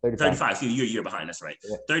 37? 35. So you're a year behind us, right?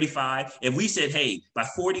 Yeah. 35. If we said, hey, by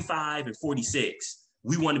 45 and 46,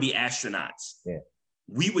 we want to be astronauts. Yeah.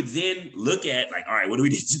 We would then look at like, all right, what do we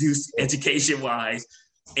need to do education-wise?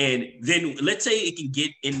 And then let's say it can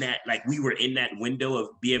get in that, like we were in that window of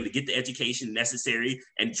be able to get the education necessary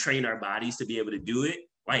and train our bodies to be able to do it.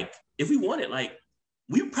 Like if we wanted, like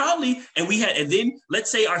we probably, and then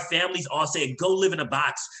let's say our families all said, go live in a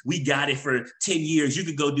box. We got it for 10 years. You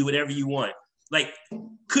could go do whatever you want. Like,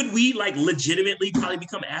 could we like legitimately probably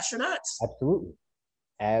become astronauts?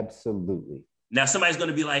 Absolutely. Now somebody's going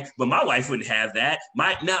to be like, but my wife wouldn't have that.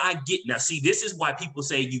 Now see, this is why people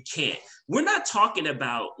say you can't. We're not talking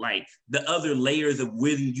about like the other layers of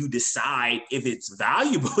when you decide if it's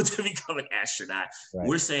valuable to become an astronaut. Right.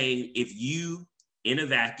 We're saying if you in a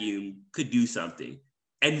vacuum could do something,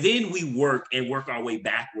 and then we work our way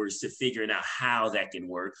backwards to figuring out how that can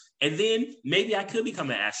work. And then maybe I could become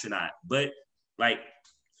an astronaut, but like,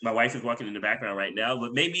 my wife is walking in the background right now,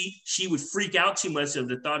 but maybe she would freak out too much of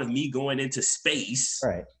the thought of me going into space.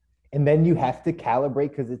 Right. And then you have to calibrate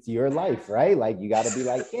because it's your life, right? Like you got to be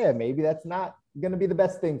like, yeah, maybe that's not going to be the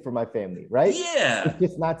best thing for my family, right? Yeah. It's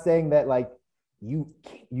just not saying that like you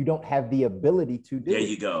don't have the ability to do it. There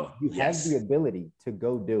you go. You have the ability to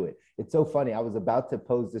go do it. It's so funny. I was about to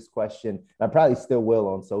pose this question. I probably still will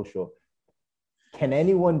on social. Can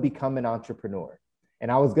anyone become an entrepreneur?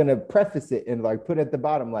 And I was going to preface it and like put at the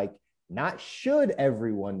bottom, like, not should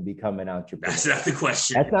everyone become an entrepreneur. That's not the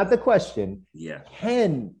question. That's not the question. Yeah.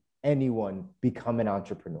 Can anyone become an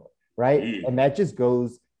entrepreneur? Right. And that just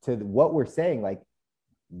goes to what we're saying. Like,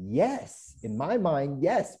 yes, in my mind,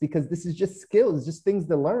 yes, because this is just skills, just things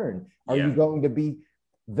to learn. Are you going to be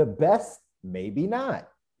the best? Maybe not.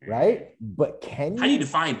 Right. But can you? How do you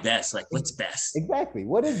define best? Like, what's best? Exactly.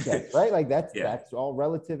 What is best? Right. Like that's all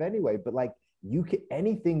relative anyway. But like, you can,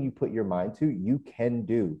 anything you put your mind to, you can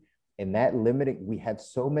do. And that we have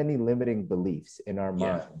so many limiting beliefs in our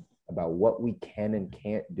mind about what we can and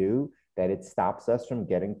can't do that it stops us from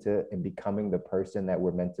getting to and becoming the person that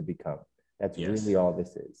we're meant to become. That's really all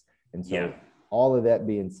this is. And so all of that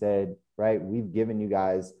being said, right, we've given you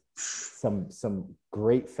guys some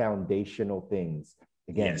great foundational things.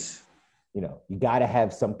 Again, you got to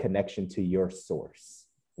have some connection to your source,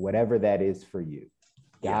 whatever that is for you.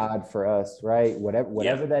 God for us, right?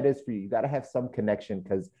 Whatever that is for you, you got to have some connection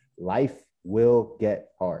because life will get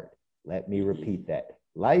hard. Let me repeat that.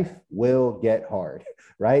 Life will get hard,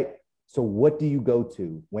 right? So what do you go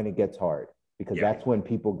to when it gets hard? Because that's when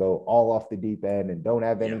people go all off the deep end and don't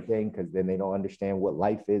have anything because then they don't understand what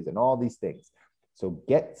life is and all these things. So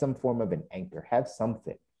get some form of an anchor. Have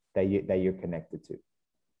something that you're connected to.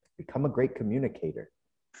 Become a great communicator.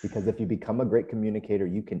 Because if you become a great communicator,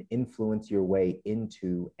 you can influence your way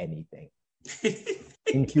into anything.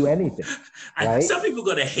 Into anything. Right? Some people are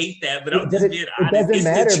going to hate that, but I'm just being honest. It doesn't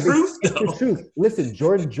matter. It's the truth, though. It's the truth. Listen,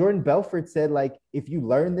 Jordan Belfort said, like, if you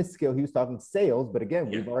learn this skill, he was talking sales, but again,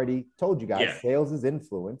 we've already told you guys, sales is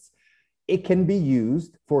influence. It can be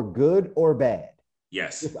used for good or bad.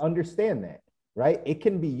 Yes. Just understand that, right? It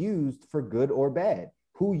can be used for good or bad.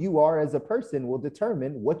 Who you are as a person will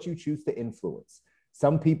determine what you choose to influence.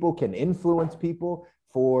 Some people can influence people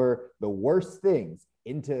for the worst things,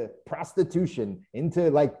 into prostitution, into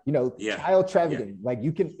child trafficking. Like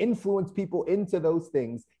you can influence people into those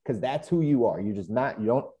things because that's who you are. You're just not,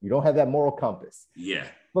 you don't have that moral compass. Yeah.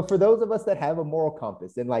 But for those of us that have a moral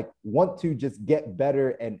compass and like want to just get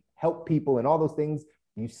better and help people and all those things,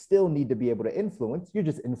 you still need to be able to influence. You're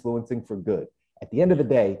just influencing for good. At the end of the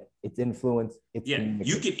day, it's influence. You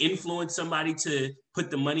can influence somebody to put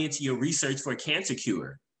the money into your research for a cancer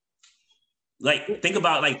cure. Like, think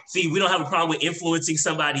about we don't have a problem with influencing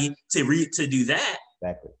somebody to do that.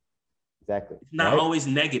 Exactly. It's not always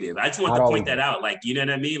negative. I just want to point that out. Like, you know what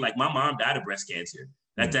I mean? Like, my mom died of breast cancer.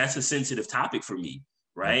 That's a sensitive topic for me,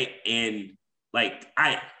 right? And like,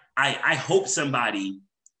 I hope somebody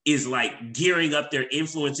is like gearing up their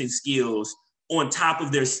influencing skills on top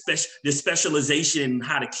of their specialization in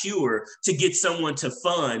how to cure to get someone to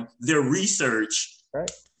fund their research, right?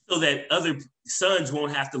 So that other sons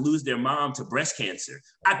won't have to lose their mom to breast cancer.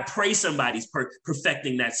 I pray somebody's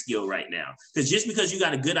perfecting that skill right now. Because just because you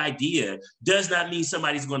got a good idea does not mean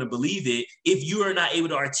somebody's going to believe it if you are not able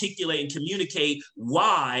to articulate and communicate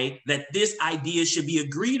why that this idea should be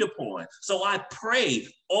agreed upon. So I pray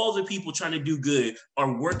all the people trying to do good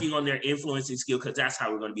are working on their influencing skill, because that's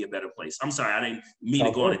how we're going to be a better place. I'm sorry, I didn't mean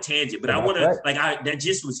to go on a tangent, but I want to, that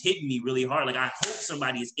just was hitting me really hard. Like, I hope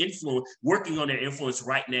somebody is working on their influence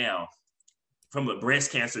right now from a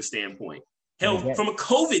breast cancer standpoint. Hell, from a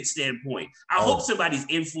COVID standpoint, I hope somebody's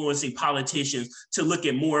influencing politicians to look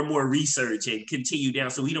at more and more research and continue down,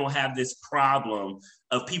 so we don't have this problem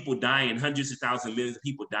of people dying, hundreds of thousands, millions of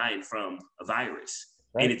people dying from a virus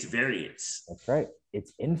and its variants. That's right.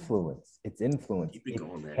 It's influence. It's influence. Keep it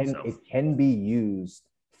going, man. It can be used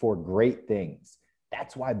for great things.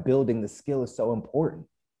 That's why building the skill is so important.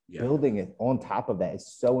 Yeah. Building it on top of that is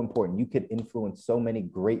so important. You could influence so many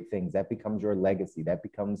great things. That becomes your legacy. That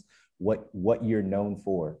becomes what you're known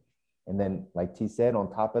for. And then, like T said,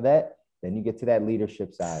 on top of that, then you get to that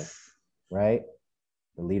leadership side, right?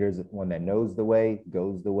 The leader is one that knows the way,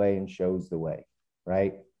 goes the way, and shows the way,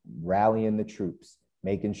 right? Rallying the troops,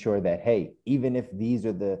 making sure that, hey, even if these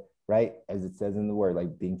are the, right, as it says in the word,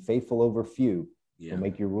 like being faithful over few will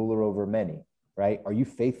make you ruler over many. Right? Are you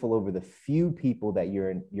faithful over the few people that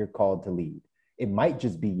you're called to lead? It might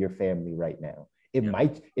just be your family right now. It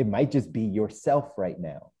might just be yourself right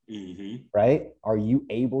now. Mm-hmm. Right? Are you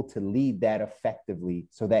able to lead that effectively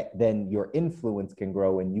so that then your influence can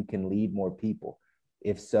grow and you can lead more people?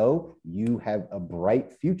 If so, you have a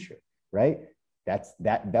bright future, right? That's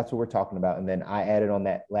what we're talking about. And then I added on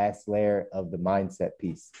that last layer of the mindset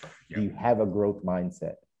piece. Yep. Do you have a growth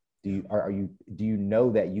mindset? Do you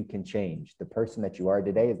know that you can change? The person that you are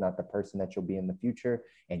today is not the person that you'll be in the future,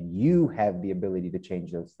 and you have the ability to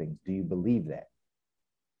change those things. Do you believe that?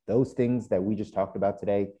 Those things that we just talked about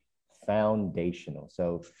today, foundational.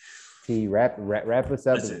 So, T, wrap us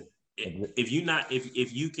up. Listen, if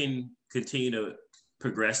you can continue to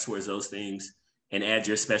progress towards those things and add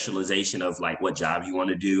your specialization of like what job you want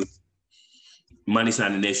to do, money's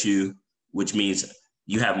not an issue, which means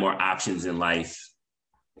you have more options in life.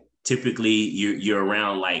 Typically you're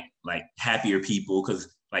around like happier people,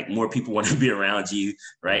 because like more people want to be around you,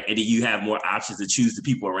 right? And then you have more options to choose the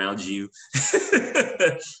people around you.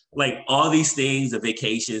 Like all these things, the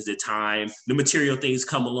vacations, the time, the material things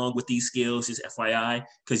come along with these skills, just FYI,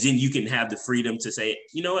 because then you can have the freedom to say,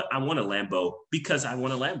 you know what, I want a Lambo because I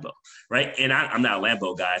want a Lambo, right? And I'm not a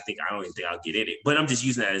Lambo guy. I don't even think I'll get in it, but I'm just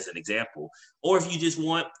using that as an example. Or if you just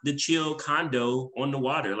want the chill condo on the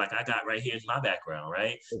water, like I got right here in my background,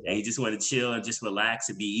 right? And you just want to chill and just relax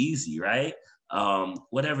and be easy, right?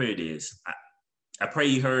 Whatever it is, I pray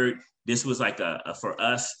you heard this was like a for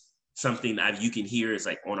us, something that you can hear is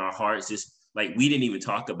like on our hearts. Just like, we didn't even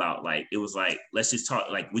talk about, like, it was like, let's just talk,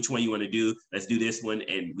 like, which one you want to do? Let's do this one.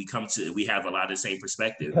 And we have a lot of the same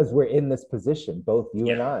perspective. Because we're in this position, both you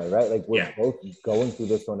and I, right? Like we're both going through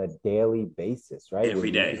this on a daily basis, right?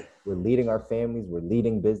 Every day. We're leading our families, we're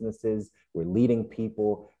leading businesses, we're leading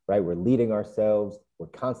people, right? We're leading ourselves. We're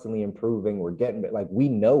constantly improving. We're getting, like, we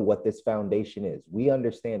know what this foundation is. We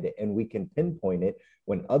understand it, and we can pinpoint it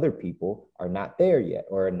when other people are not there yet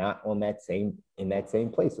or are not in that same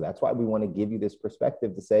place. So that's why we want to give you this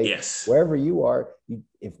perspective to say, wherever you are,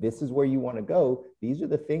 if this is where you want to go, these are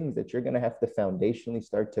the things that you're going to have to foundationally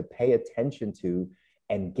start to pay attention to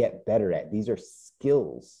and get better at. These are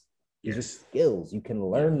skills. These are skills. You can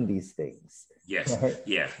learn these things. Yes. Right?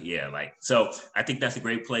 Yeah. Like, so I think that's a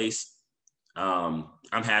great place. I'm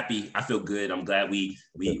happy. I feel good. I'm glad we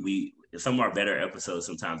some of our better episodes,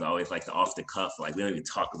 sometimes I always like the off the cuff, like we don't even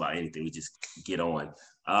talk about anything. We just get on.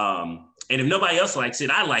 And if nobody else likes it,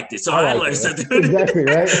 I liked it. So I learned something. Exactly,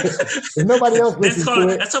 right? If nobody else listens to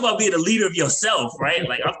it. That's about being a leader of yourself, right?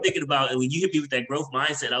 Like, I'm thinking about, when you hit me with that growth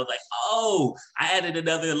mindset, I was like, oh, I added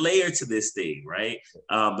another layer to this thing, right?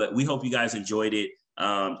 But we hope you guys enjoyed it.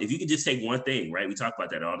 If you can just take one thing, right? We talk about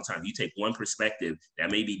that all the time. You take one perspective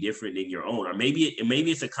that may be different than your own, or maybe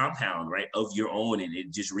it's a compound, right, of your own, and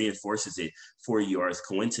it just reinforces it for you, or it's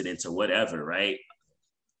coincidence or whatever, right?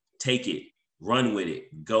 Take it, run with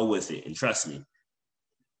it, go with it, and trust me,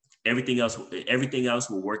 everything else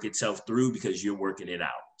will work itself through because you're working it out.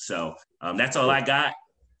 So that's all I got.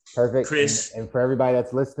 Perfect. Chris. And for everybody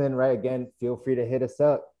that's listening, right, again, feel free to hit us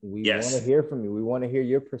up. We want to hear from you. We want to hear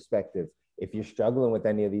your perspective. If you're struggling with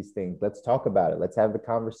any of these things, let's talk about it. Let's have the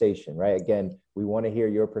conversation, right? Again, we want to hear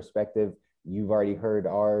your perspective. You've already heard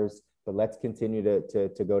ours, but let's continue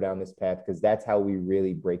to go down this path, because that's how we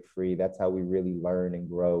really break free. That's how we really learn and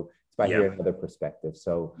grow, It's by hearing another perspective.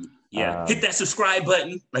 So hit that subscribe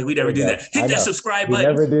button. Like we never do that. Hit that subscribe button.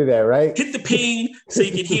 We never do that, right? Hit the ping so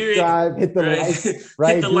you can hear it. Hit the like,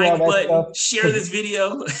 right? Hit the like button. Share this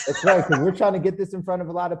video. That's right. Because we're trying to get this in front of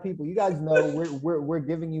a lot of people. You guys know we're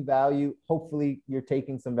giving you value. Hopefully you're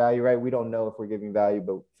taking some value, right? We don't know if we're giving value,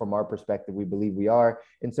 but from our perspective, we believe we are.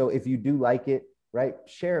 And so if you do like it, right,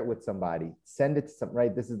 share it with somebody. Send it to some,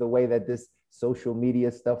 right? This is the way that this social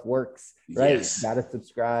media stuff works, right? Yes. You got to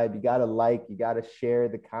subscribe, you got to like, you got to share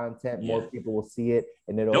the content. More people will see it,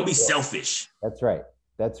 and it'll. Don't be selfish. That's right.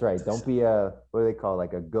 That's right. Don't be what do they call,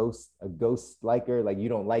 like a ghost liker? Like you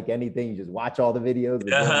don't like anything, you just watch all the videos.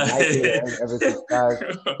 Ever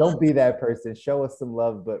subscribe. Don't be that person. Show us some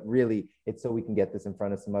love, but really, it's so we can get this in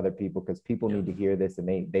front of some other people, because people need to hear this, and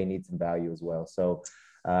they need some value as well. So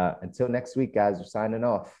until next week, guys, we're signing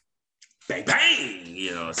off. Bang, bang.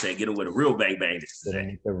 You know what I'm saying? Get it with a real bang, bang.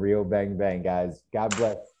 The real bang, bang, guys. God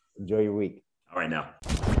bless. Enjoy your week. All right, now.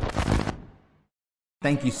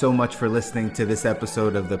 Thank you so much for listening to this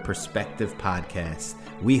episode of the Perspective Podcast.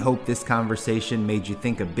 We hope this conversation made you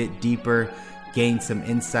think a bit deeper, gain some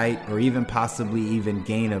insight, or even possibly even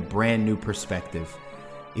gain a brand new perspective.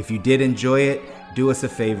 If you did enjoy it, do us a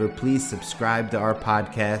favor. Please subscribe to our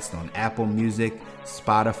podcast on Apple Music,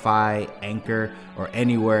 Spotify, Anchor, or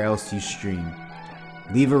anywhere else you stream.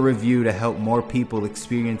 Leave a review to help more people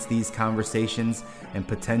experience these conversations and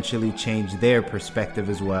potentially change their perspective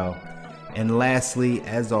as well. And lastly,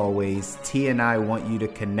 as always, T and I want you to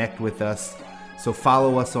connect with us. So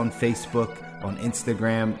follow us on Facebook, on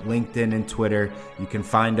Instagram, LinkedIn, and Twitter. You can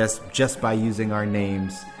find us just by using our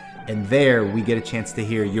names. And there we get a chance to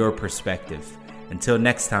hear your perspective. Until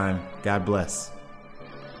next time, God bless.